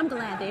 I'm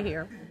glad they're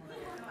here.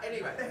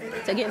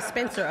 To give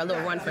Spencer a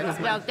little run for his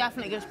money. They'll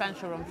definitely give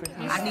Spencer a run for his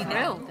money. I need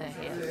thrilled they're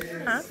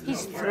here. Huh?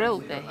 He's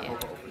thrilled they're here.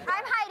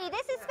 I'm Heidi,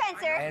 this is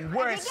Spencer. And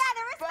we're together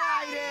we're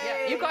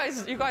Yeah,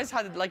 you guys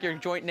had like your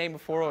joint name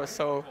before us,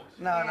 so.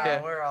 No,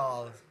 yeah. we're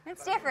all.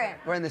 It's different.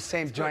 We're in the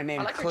same joint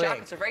name I like your clique.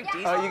 jackets, they're very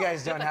decent. Oh, you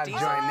guys don't have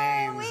joint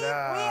names. We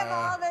have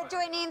all the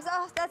joint names.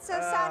 Oh, that's so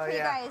sad for you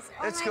guys.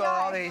 Oh Let's my go.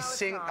 God.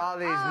 All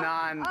these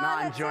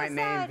non-joint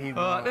name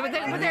people. But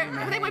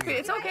they might be.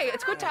 It's okay.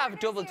 It's good to have a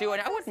double do,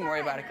 and I wouldn't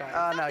worry about it, guys.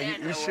 Oh no,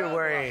 you should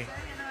worry.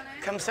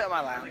 Come sit on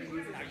my lap.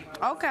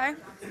 Okay.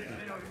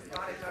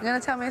 You gonna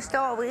tell me a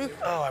story?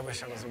 Oh, I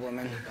wish I was a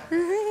woman.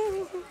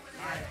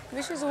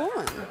 Wish I was a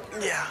woman?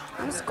 Yeah.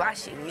 I'm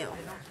squashing you.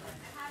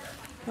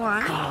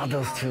 Why? Oh,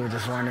 those two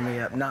just winding me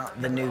up.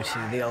 Not the new two,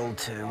 the old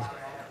two.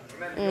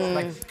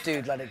 Like,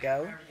 dude, let it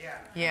go.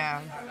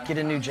 Yeah. Get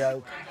a new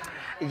joke.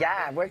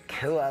 Yeah, we're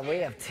cool. We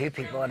have two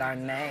people in our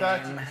name.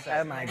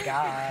 Oh my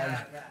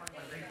God.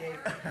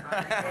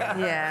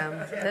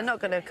 Yeah, they're not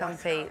going to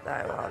compete though,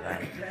 are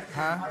they?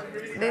 Huh?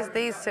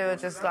 These two are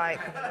just like,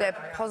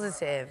 they're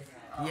positive.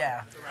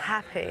 Yeah.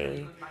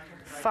 Happy,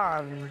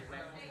 fun,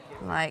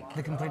 like...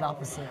 The complete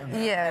opposite of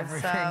yeah,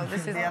 everything. so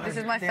this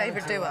is my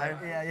favourite duo.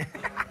 Yeah.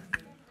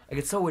 Like,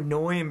 it's so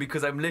annoying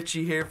because I'm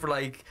literally here for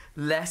like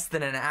less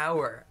than an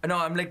hour. No,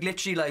 I'm like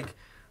literally like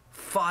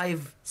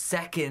 5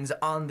 seconds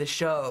on the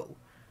show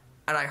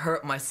and I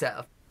hurt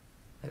myself.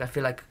 Like, I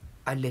feel like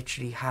I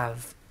literally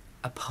have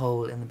a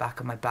pole in the back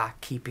of my back,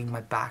 keeping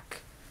my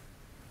back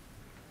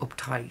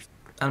uptight.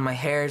 And my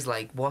hair's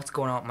like, what's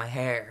going on with my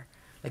hair?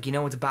 Like, you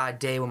know, it's a bad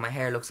day when my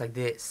hair looks like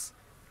this.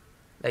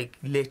 Like,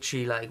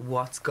 literally, like,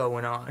 what's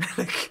going on?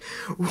 Like,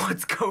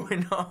 what's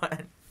going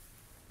on?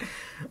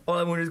 All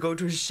I want to do is go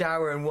to a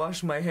shower and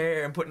wash my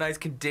hair and put nice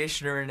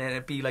conditioner in it and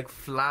it be, like,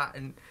 flat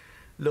and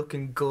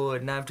looking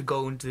good. And I have to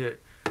go into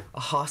a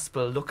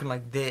hospital looking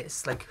like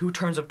this. Like, who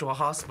turns up to a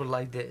hospital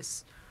like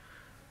this?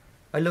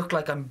 I look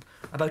like I'm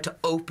about to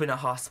open a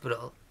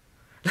hospital.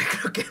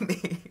 Like, look at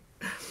me.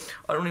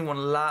 I don't even want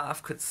to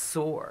laugh because it's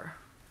sore.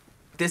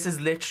 This is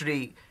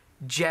literally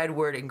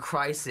Jedward in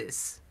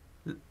crisis.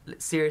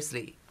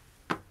 Seriously,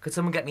 could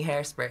someone get me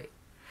hairspray?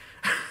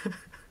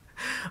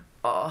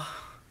 Oh.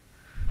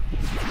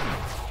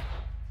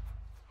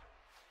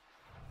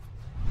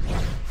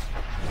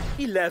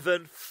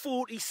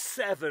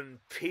 11:47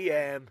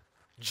 p.m.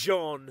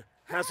 John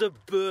has a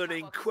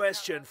burning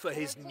question for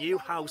his new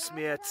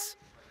housemates.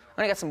 I'm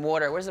gonna get some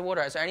water. Where's the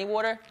water? Is there any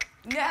water?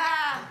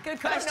 Yeah, good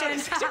question. You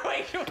asked the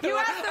right people.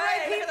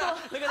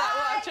 Look at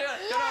that.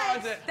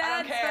 Yes,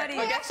 I don't care. We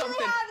I'll get actually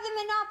something. have the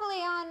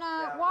monopoly on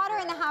water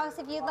in the house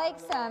if you'd like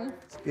some.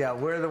 Yeah,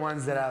 we're the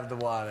ones that have the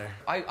water.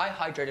 I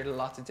hydrated a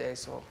lot today,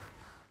 so.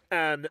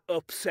 An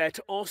upset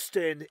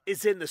Austin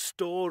is in the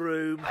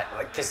storeroom.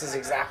 This is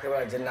exactly what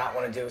I did not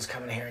want to do, is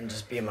come in here and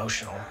just be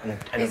emotional. And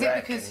Is it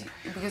wreck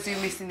because you're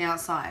missing the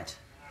outside?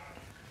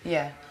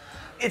 Yeah.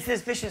 It's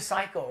this vicious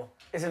cycle.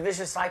 It's a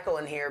vicious cycle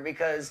in here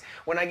because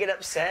when I get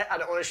upset, I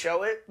don't want to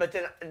show it, but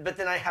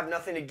then I have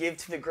nothing to give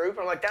to the group.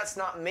 I'm like, that's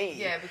not me.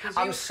 Yeah, because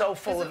I'm so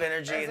full of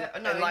energy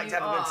and like to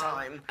have a good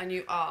time. And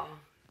you are.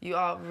 You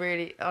are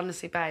really,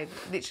 honestly, babe.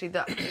 Literally,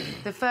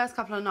 the first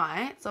couple of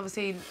nights,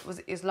 obviously,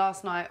 is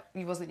last night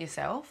you wasn't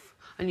yourself,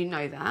 and you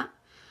know that.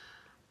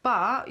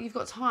 But you've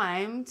got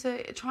time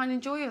to try and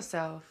enjoy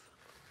yourself.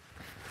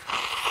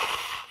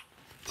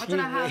 I don't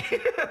know how.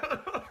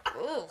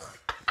 Ugh.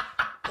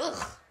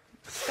 Ugh.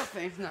 Stop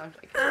it. No,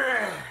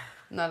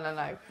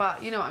 no.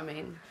 But you know what I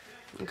mean,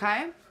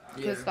 okay?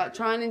 Because like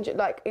try and enjoy,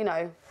 like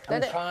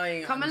let it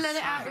come and let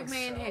it out with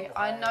me in here.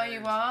 I know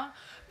you are,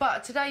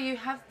 but today you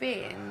have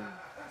been.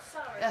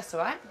 That's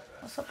all right.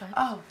 What's up, babe?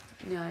 Oh,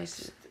 yeah,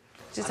 it's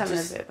just having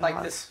a bit of a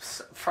hard...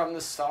 this from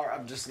the start.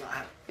 I'm just not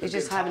having. He's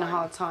just having a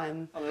hard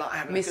time. I'm not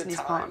having missing a good his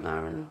time.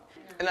 partner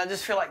And I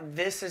just feel like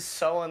this is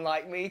so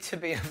unlike me to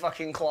be in a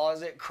fucking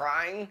closet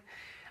crying.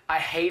 I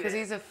hate it. Because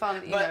he's a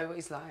fun. You know what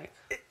he's like.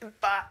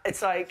 But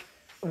it's like,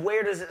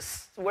 where does it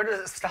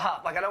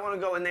stop? Like I don't want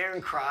to go in there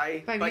and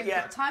cry, Babe, but you've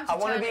got time to I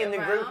want to turn be it in the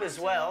group around. as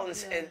well.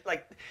 And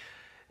like,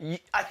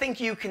 I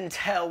think you can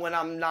tell when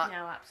I'm not.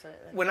 No,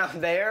 absolutely. When I'm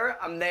there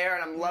and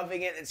I'm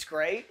loving it. It's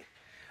great.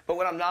 But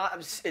when I'm not,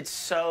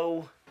 it's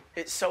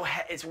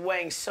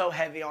weighing so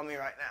heavy on me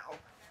right now.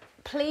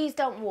 Please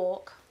don't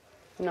walk.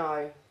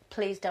 No.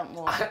 Please don't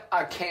walk.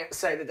 I can't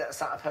say that that's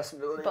not a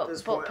possibility at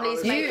this point. Please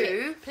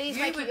honestly.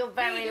 make it your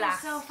very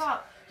last.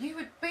 You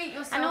would beat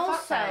yourself and up.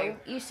 Also,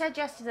 you said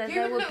yesterday you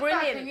they would were look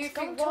brilliant. Back and you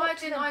think, why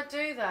didn't I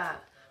do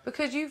that?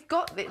 Because you've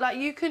got it. Like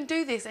you can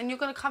do this, and you're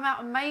going to come out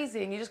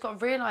amazing. You just got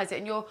to realise it,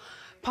 and your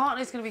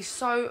partner's going to be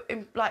so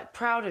like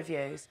proud of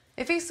you.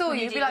 If he saw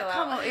you, he'd be like,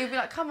 "Come on," he'd be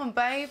like, "Come on,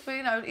 babe,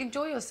 but,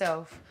 enjoy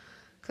yourself,"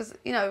 because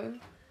he's going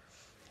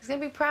to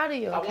be proud of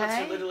you. Okay? I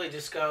want to literally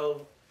just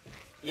go.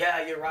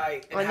 Yeah, you're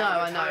right. I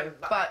know,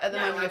 but at the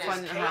moment you're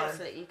finding it hard.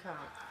 That you can't.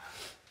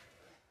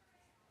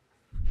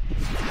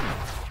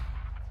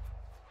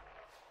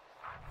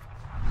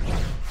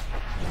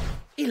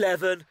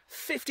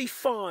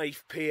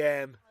 11:55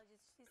 p.m.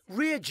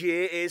 Rhea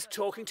J is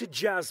talking to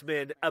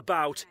Jasmine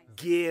about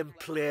game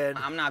playing.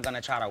 I'm not going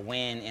to try to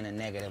win in a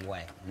negative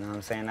way. You know what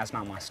I'm saying? That's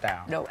not my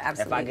style. No,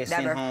 absolutely. If I get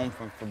sent home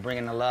for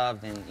bringing the love,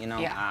 then,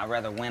 I'd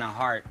rather win a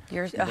heart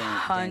You're than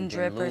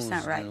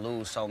 100% right. Than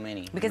lose so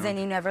many. Because then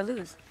you never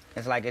lose.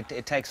 It's like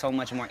it takes so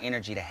much more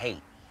energy to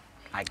hate.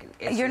 Like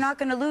You're not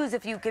going to lose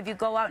if you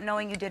go out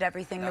knowing you did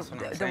everything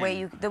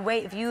the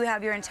way if you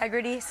have your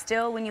integrity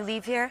still when you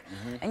leave here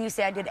and you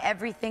say I did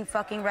everything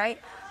fucking right,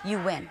 you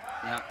win.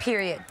 Yep.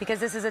 Period. Because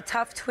this is a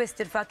tough,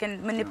 twisted,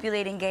 fucking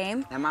manipulating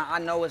game. And I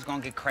know it's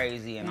gonna get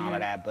crazy and all of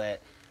that,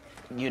 but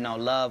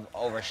love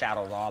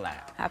overshadows all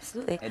that.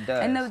 Absolutely. It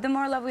does. And the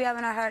more love we have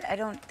in our heart, I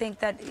don't think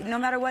that no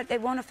matter what,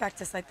 it won't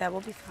affect us like that.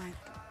 We'll be fine.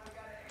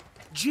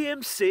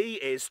 GMC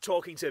is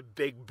talking to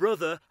Big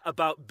Brother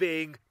about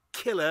being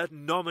Killer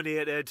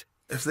nominated.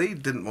 If they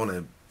didn't want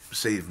to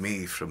save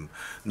me from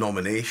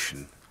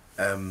nomination,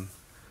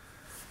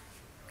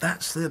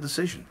 that's their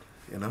decision,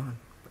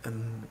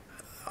 and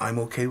I'm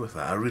okay with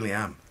that. I really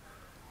am.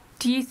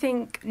 Do you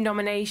think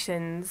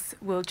nominations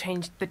will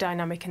change the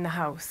dynamic in the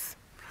house?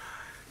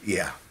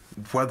 Yeah.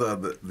 Whether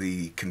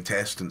the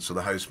contestants or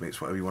the housemates,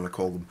 whatever you want to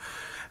call them,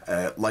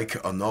 like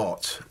it or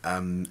not,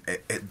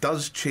 it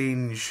does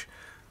change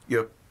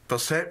your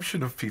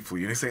perception of people.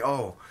 You think,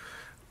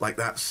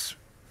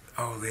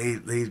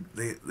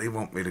 they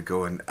want me to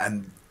go, and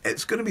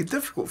it's going to be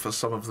difficult for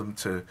some of them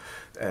to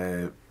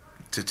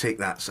take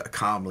that sort of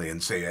calmly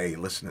and say, hey,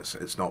 listen,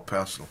 it's not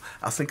personal.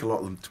 I think a lot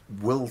of them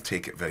will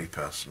take it very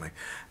personally,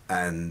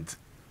 and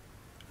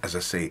as I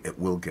say, it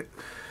will get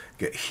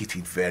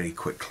heated very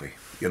quickly.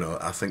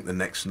 I think the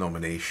next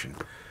nomination,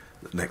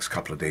 the next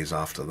couple of days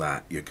after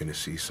that, you're going to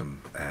see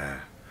some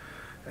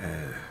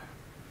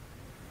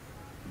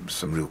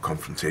real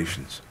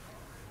confrontations.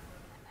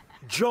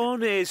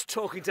 John is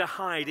talking to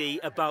Heidi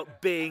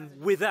about being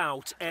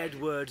without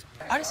Edward.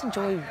 I just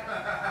enjoy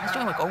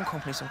my own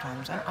company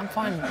sometimes. I'm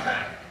fine.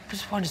 I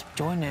just fine just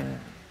joining.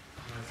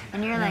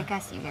 And you're like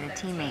us, you get a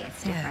teammate.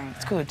 It's different. Yeah,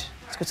 it's good.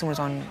 It's good someone's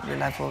on your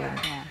level and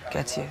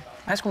gets you.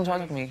 I just come and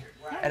talk with me.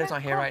 Yeah. Edit's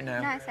not here right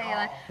now. No, so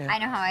yeah. Yeah. I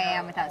know how I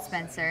am without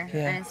Spencer,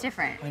 Yeah. and it's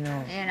different. I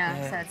know. You know,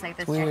 Yeah. so it's like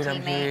this It's weird, your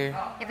I'm teammate. here.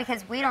 Yeah,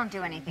 because we don't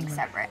do anything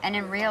separate, and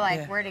in real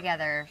life, Yeah. we're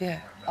together Yeah.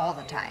 all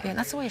the time. Yeah,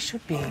 that's the way it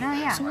should be. No,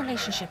 yeah. Some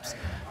relationships,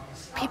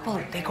 people,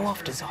 they go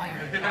off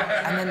desire.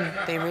 And then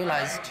they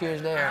realize 2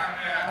 years later,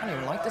 I don't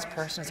even like this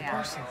person as a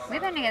person.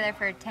 We've been together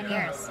for 10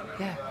 years.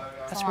 Yeah,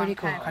 It's that's a really long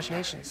cool. time.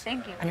 Congratulations.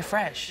 Thank you. And you're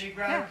fresh.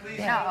 Yeah.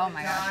 No, oh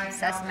my gosh,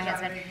 that's my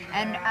husband.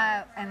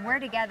 And we're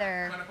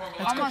together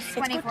almost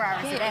 24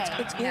 hours a day.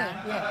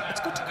 Yeah.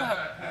 It's good to go out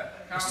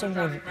with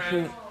someone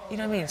who, you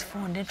know what I mean, it's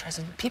fun and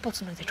interesting. People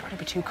sometimes, they try to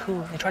be too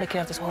cool. They try to get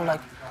out this whole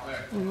like,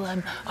 ooh,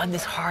 I'm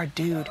this hard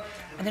dude.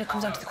 And then it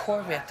comes down to the core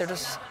of it. They're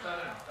just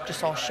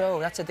all show.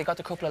 That's it. They got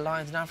a couple of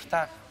lines, and after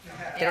that,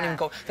 they don't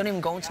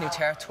even go into new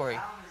territory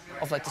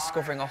of like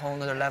discovering a whole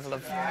other level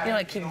of, you know,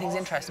 like keeping things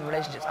interesting in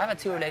relationships. I've had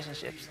 2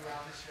 relationships,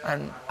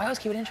 and I always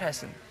keep it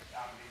interesting.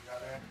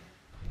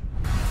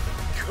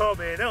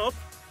 Coming up,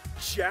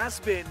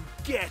 Jasmine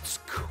gets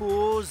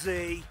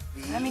cozy.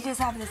 Let me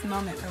just have this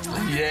moment for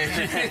one. Yeah.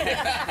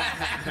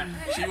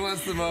 She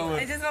wants the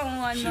moment. I just want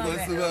one She moment.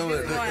 wants the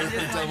moment. Just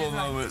It's a double one.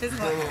 moment. Just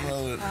Double one.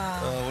 moment.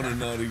 Oh, what a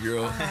naughty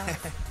girl.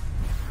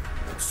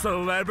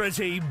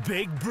 Celebrity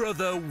Big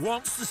Brother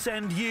wants to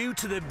send you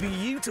to the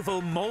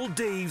beautiful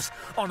Maldives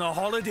on a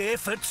holiday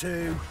for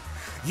 2.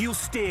 You'll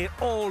stay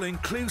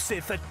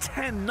all-inclusive for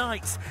 10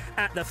 nights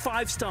at the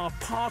 5-star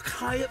Park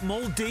Hyatt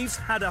Maldives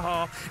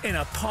Hadahar in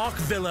a park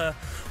villa.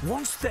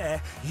 Once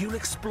there, you'll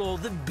explore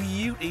the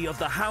beauty of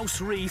the House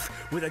Reef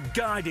with a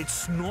guided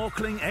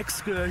snorkeling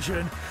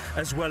excursion,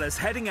 as well as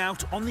heading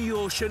out on the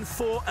ocean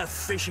for a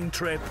fishing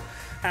trip.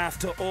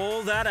 After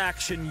all that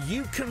action,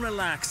 you can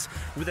relax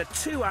with a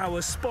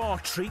 2-hour spa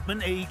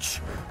treatment each.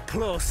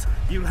 Plus,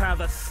 you'll have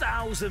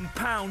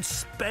 £1,000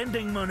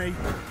 spending money.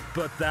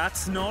 But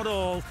that's not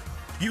all.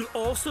 You'll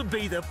also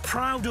be the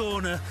proud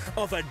owner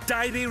of a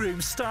diary room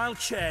style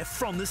chair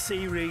from the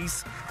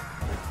series.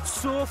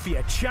 So for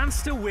your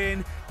chance to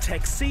win,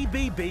 text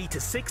CBB to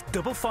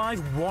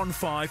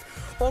 65515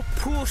 or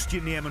post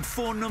your name and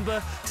phone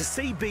number to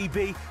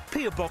CBB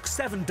PO Box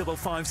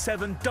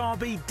 7557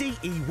 Derby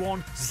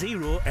DE1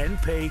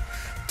 0NP.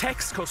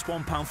 Text costs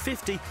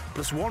 £1.50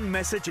 plus 1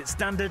 message at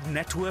standard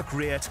network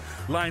rate.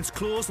 Lines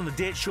closed on the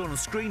date shown on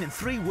screen and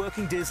 3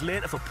 working days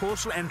later for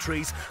postal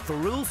entries. For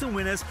rules and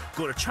winners,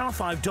 go to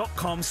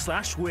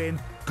channel5.com/win.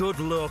 Good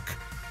luck.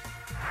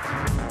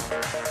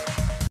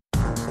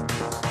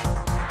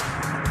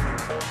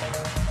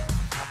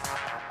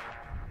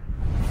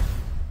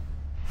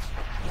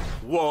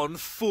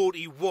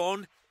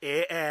 (1:41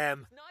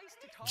 a.m.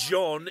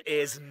 John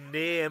is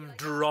name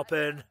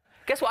dropping.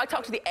 Guess what? I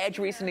talked to The Edge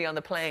recently on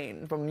the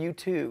plane from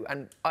U2,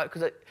 and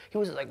because he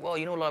was like, well,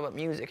 you know a lot about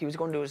music. He was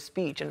going to do a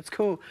speech, and it's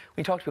cool when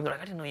you talk to people. They're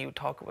like, I didn't know you would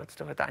talk about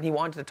stuff like that. And he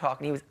wanted to talk,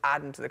 and he was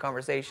adding to the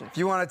conversation. If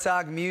you want to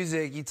talk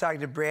music, you talk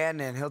to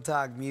Brandon. He'll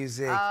talk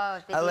music. Oh,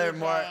 the I learned DJ.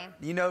 more.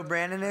 You know who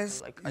Brandon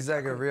is? He's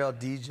like a real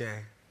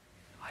DJ.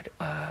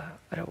 I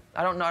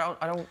don't know.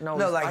 No,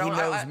 like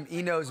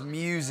he knows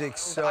music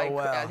so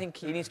well. I think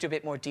he needs to do a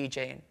bit more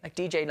DJing. Like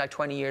DJing like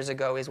 20 years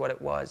ago is what it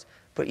was,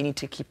 but you need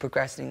to keep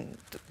progressing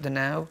the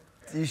now.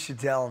 You should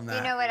tell him that.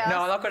 You know what else?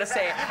 No, I'm not going to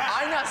say it.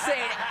 I'm not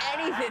saying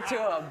anything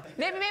to him.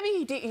 Maybe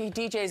he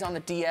DJs on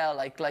the DL,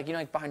 like you know,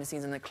 like behind the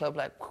scenes in the club,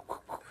 like.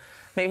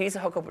 Maybe he needs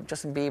to hook up with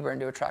Justin Bieber and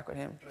do a track with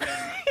him.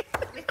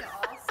 With the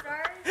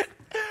All-Stars?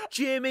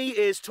 Jamie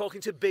is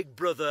talking to Big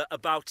Brother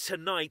about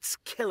tonight's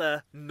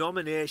killer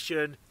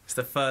nomination. It's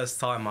the first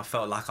time I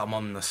felt like I'm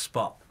on the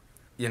spot.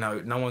 You know,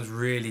 no one's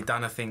really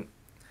done anything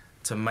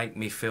to make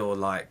me feel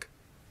like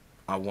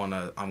I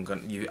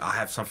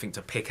have something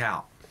to pick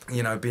out.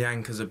 You know,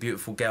 Bianca's a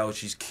beautiful girl,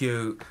 she's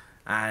cute,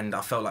 and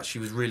I felt like she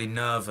was really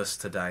nervous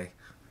today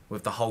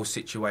with the whole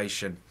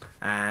situation.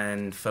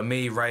 And for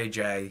me, Ray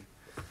J,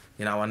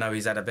 you know, I know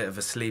he's had a bit of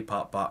a sleep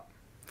up, but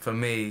for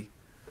me,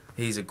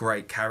 he's a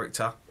great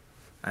character.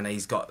 And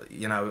he's got,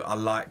 you know, I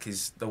like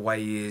the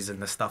way he is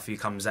and the stuff he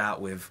comes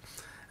out with.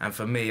 And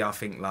for me, I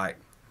think, like,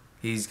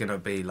 he's going to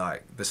be,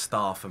 like, the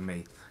star for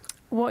me.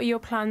 What are your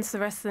plans for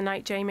the rest of the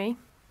night, Jamie?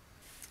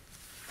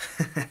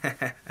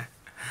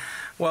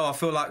 Well, I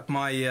feel like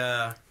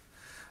the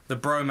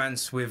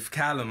bromance with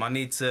Callum, I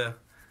need to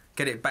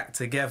get it back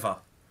together.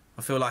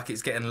 I feel like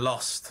it's getting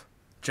lost.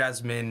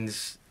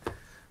 Jasmine's,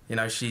 you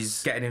know,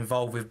 she's getting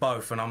involved with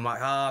both, and I'm like,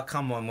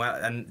 come on.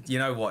 Well, and you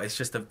know what?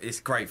 It's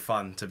great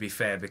fun, to be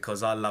fair,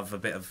 because I love a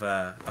bit of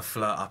a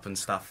flirt up and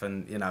stuff,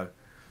 and you know,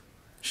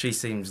 she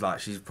seems like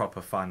she's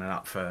proper fun and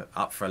up for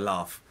a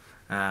laugh.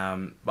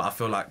 But I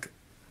feel like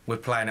we're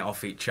playing it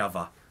off each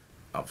other.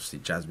 Obviously,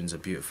 Jasmine's a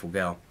beautiful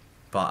girl,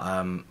 but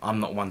I'm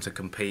not one to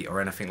compete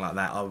or anything like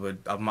that.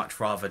 I'd much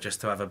rather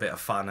just to have a bit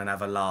of fun and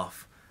have a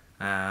laugh.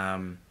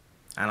 And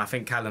I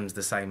think Callum's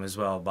the same as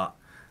well, but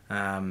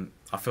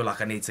I feel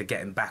like I need to get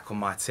him back on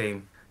my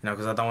team, you know,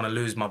 because I don't want to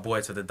lose my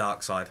boy to the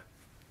dark side.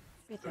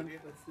 Oh,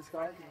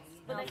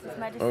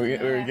 we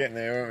were getting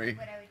there, weren't we?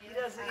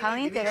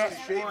 Colleen did it.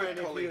 If he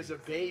was a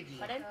baby,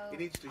 he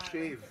needs to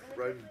shave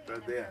round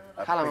there.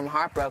 Callum, I'm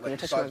heartbroken. You're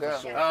touching my girl.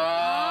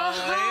 Oh,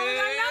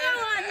 another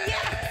one.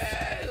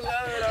 Yes!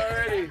 Love it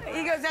already.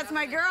 He goes, that's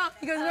my girl.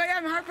 He goes, well,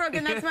 I'm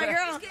heartbroken. That's my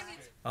girl.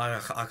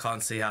 I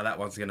can't see how that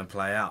one's going to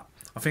play out.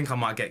 I think I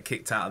might get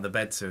kicked out of the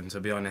bed soon,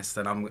 to be honest,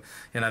 and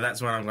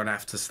that's when I'm going to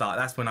have to start.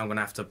 That's when I'm going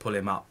to have to pull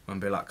him up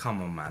and be like,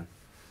 come on, man.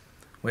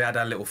 We had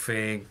our little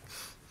thing.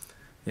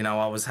 You know,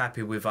 I was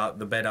happy with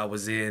the bed I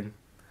was in,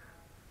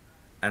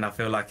 and I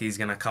feel like he's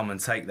going to come and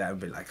take that and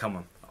be like, come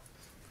on,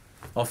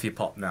 off you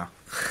pop now.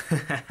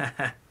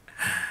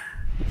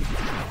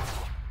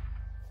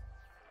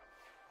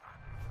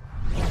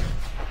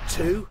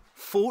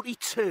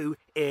 2:42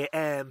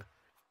 a.m.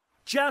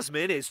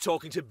 Jasmine is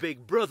talking to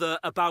Big Brother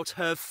about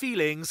her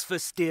feelings for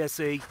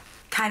Stacey.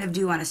 Kind of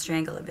do want to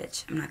strangle a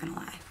bitch, I'm not gonna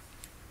lie.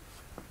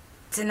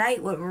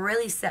 Tonight, what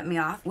really set me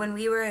off, when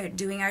we were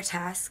doing our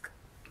task,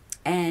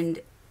 and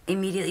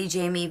immediately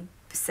Jamie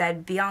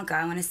said, Bianca,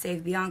 I want to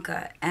save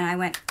Bianca. And I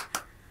went,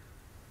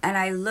 and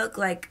I look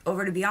like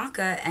over to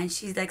Bianca, and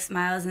she like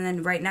smiles, and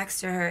then right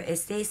next to her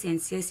is Stacey,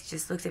 and Stacey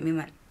just looked at me and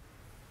went,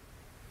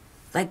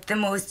 like the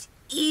most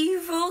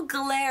evil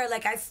glare.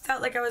 Like I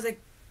felt like I was like,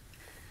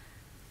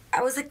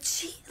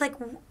 gee, like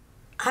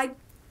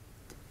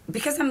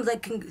because I'm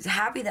like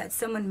happy that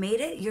someone made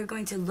it, you're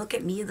going to look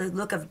at me, the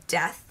look of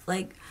death,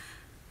 like,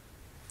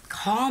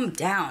 calm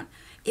down.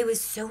 It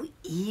was so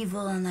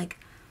evil, and like,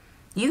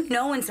 you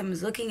know when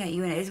someone's looking at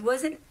you, and it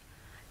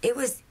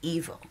was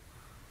evil.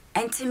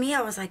 And to me,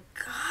 I was like,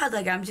 God,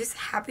 like, I'm just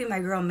happy my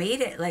girl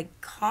made it.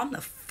 Like, calm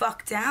the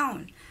fuck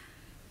down.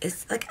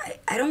 It's like,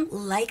 I don't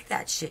like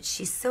that shit.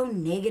 She's so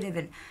negative,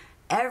 and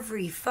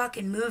every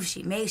fucking move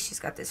she makes, she's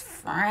got this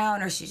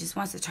frown, or she just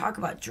wants to talk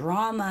about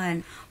drama.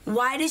 And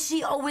why does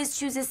she always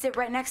choose to sit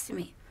right next to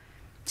me?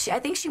 I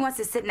think she wants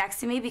to sit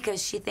next to me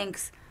because she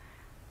thinks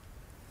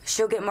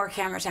she'll get more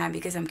camera time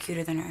because I'm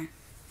cuter than her.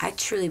 I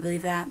truly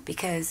believe that,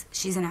 because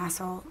she's an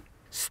asshole.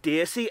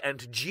 Stacey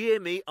and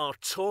Jamie are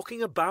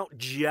talking about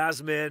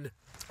Jasmine.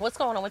 What's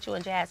going on with you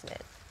and Jasmine?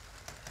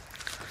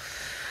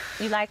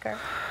 You like her?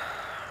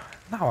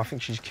 No, I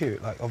think she's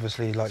cute. Like,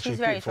 obviously, like, she's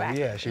very beautiful.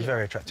 attractive. Yeah, she's a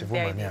very attractive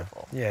woman.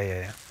 Beautiful.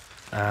 Yeah.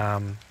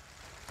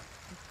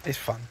 It's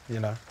fun, you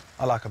know.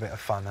 I like a bit of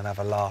fun and have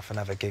a laugh and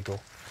have a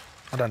giggle.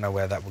 I don't know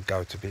where that would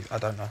go to be. I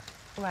don't know.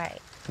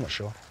 Right. I'm not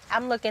sure.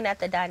 I'm looking at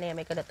the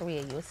dynamic of the three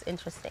of you. It's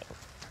interesting.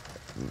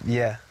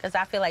 Yeah. Because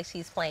I feel like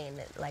she's playing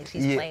it,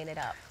 playing it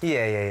up.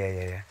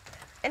 Yeah.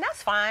 And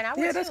that's fine. I would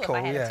too that's if cool,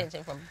 I had yeah.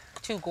 attention from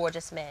two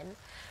gorgeous men.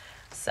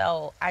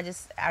 So I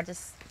just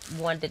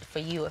wondered for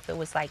you if it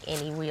was like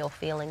any real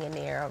feeling in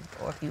there,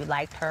 or if you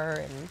liked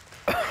her and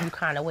you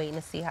kind of waiting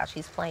to see how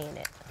she's playing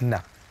it. No.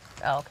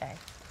 Oh, okay.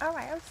 All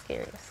right, I'm just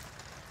curious.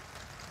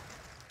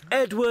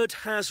 Edward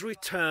has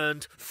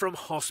returned from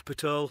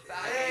hospital.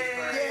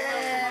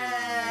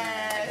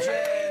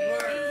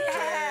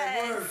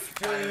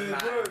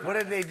 What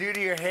did they do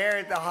to your hair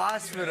at the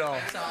hospital?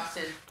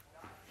 Exhausted.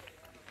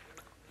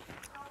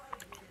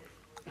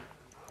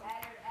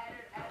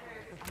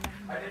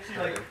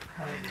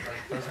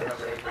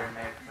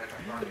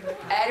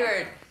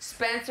 Edward,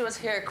 Spencer was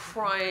here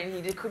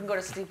crying. He couldn't go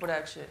to sleep with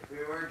that shit. We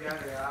were together.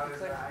 I was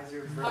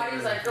He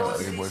was like, go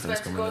sleep,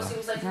 Spencer, go sleep. He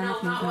was like,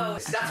 no, not well.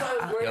 That's why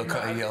I was worried.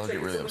 He'll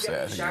get really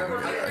upset.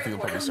 I think he'll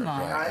probably start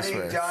crying. I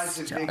swear. John's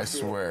a big I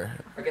swear.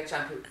 Forget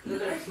shampoo.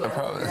 I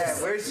promise.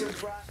 Yeah, where's some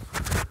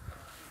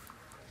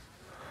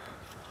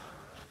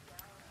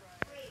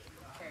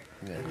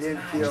Yeah. It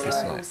didn't feel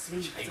right.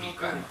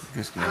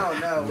 Oh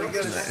no, we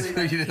gotta sleep.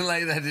 You didn't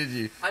like that, did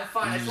you? I'm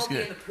fine. I You just just want to be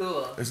get- in the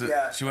pool. Is it,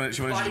 Yeah. She wanted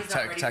you Body's to not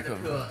ready for tackle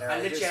the pool. him. I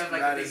literally have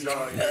like a big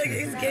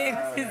He's good.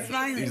 He's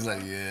smiling. He's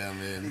like, yeah,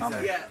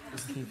 man. Yeah.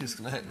 Just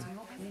connect.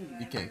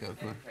 You can't go.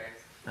 Come on.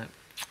 Right.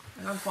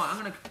 I'm fine. I'm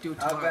gonna do it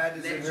How tomorrow. bad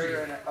does it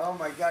hurt? Oh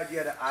my God, you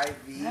had an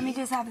IV. Let me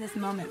just have this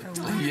moment for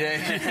one.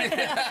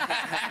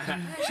 Yeah.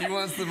 She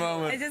wants the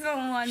moment. I just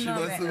want one She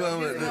moment. wants the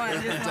moment. Just one,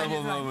 The just one, double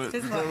just one. moment.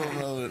 Just The one. double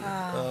moment.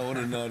 Oh, what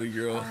a naughty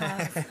girl.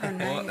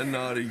 What a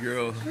naughty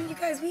girl. I mean, you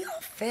guys, we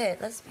all fit.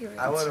 Let's be real.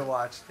 I would have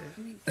watched it.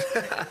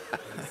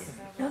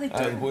 No, they All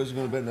right, don't. boys are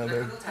going to bed now,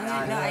 babe.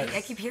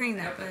 I keep hearing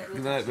that, but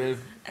Good night, babe.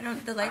 I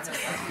don't. The lights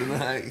are. Good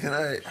night. Good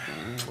night.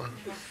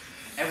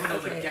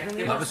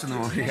 Okay. Love us in the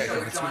morning. Yeah,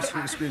 go.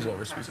 Squeeze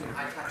over.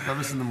 Love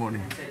us in the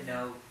morning.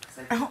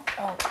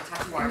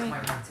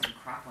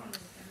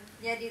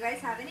 Yeah, do you guys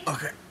have any?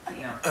 Okay.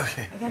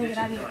 Okay. I gotta get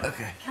out of here.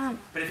 Okay. Come.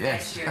 But if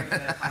Yes. next year, I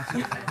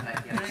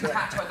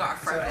got a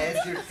friend.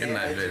 Good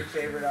night, babe.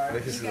 Favorite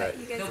artist? Make us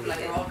night. No, like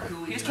we're all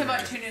cool. He just came out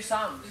with 2 new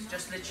songs,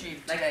 just literally,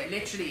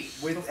 literally.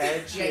 With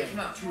Edge? Yeah, he came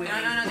out with 2.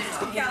 No, they just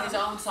came out his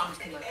own songs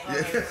came out.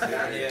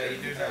 Yeah, you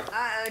do know.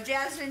 Uh-oh,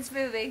 Jasmine's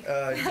moving.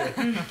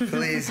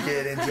 Please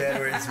get in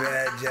Edward's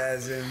bed,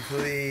 Jasmine,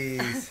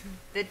 please.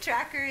 The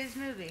tracker is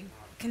moving.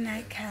 Good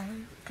night,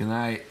 Callum. Good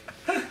night.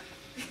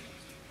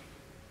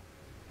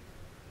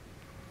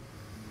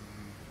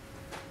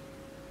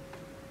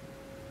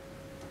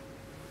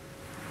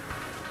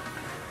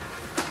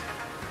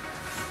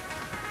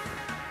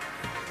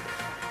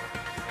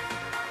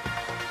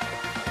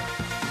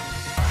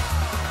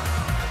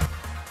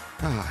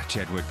 Ah,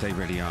 Jedward, they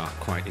really are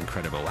quite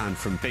incredible. And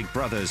from Big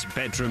Brother's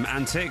bedroom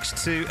antics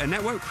to a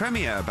network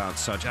premiere about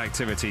such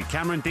activity,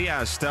 Cameron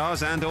Diaz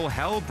stars and all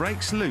hell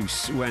breaks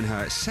loose when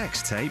her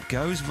sex tape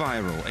goes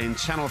viral in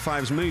Channel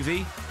 5's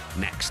movie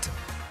Next.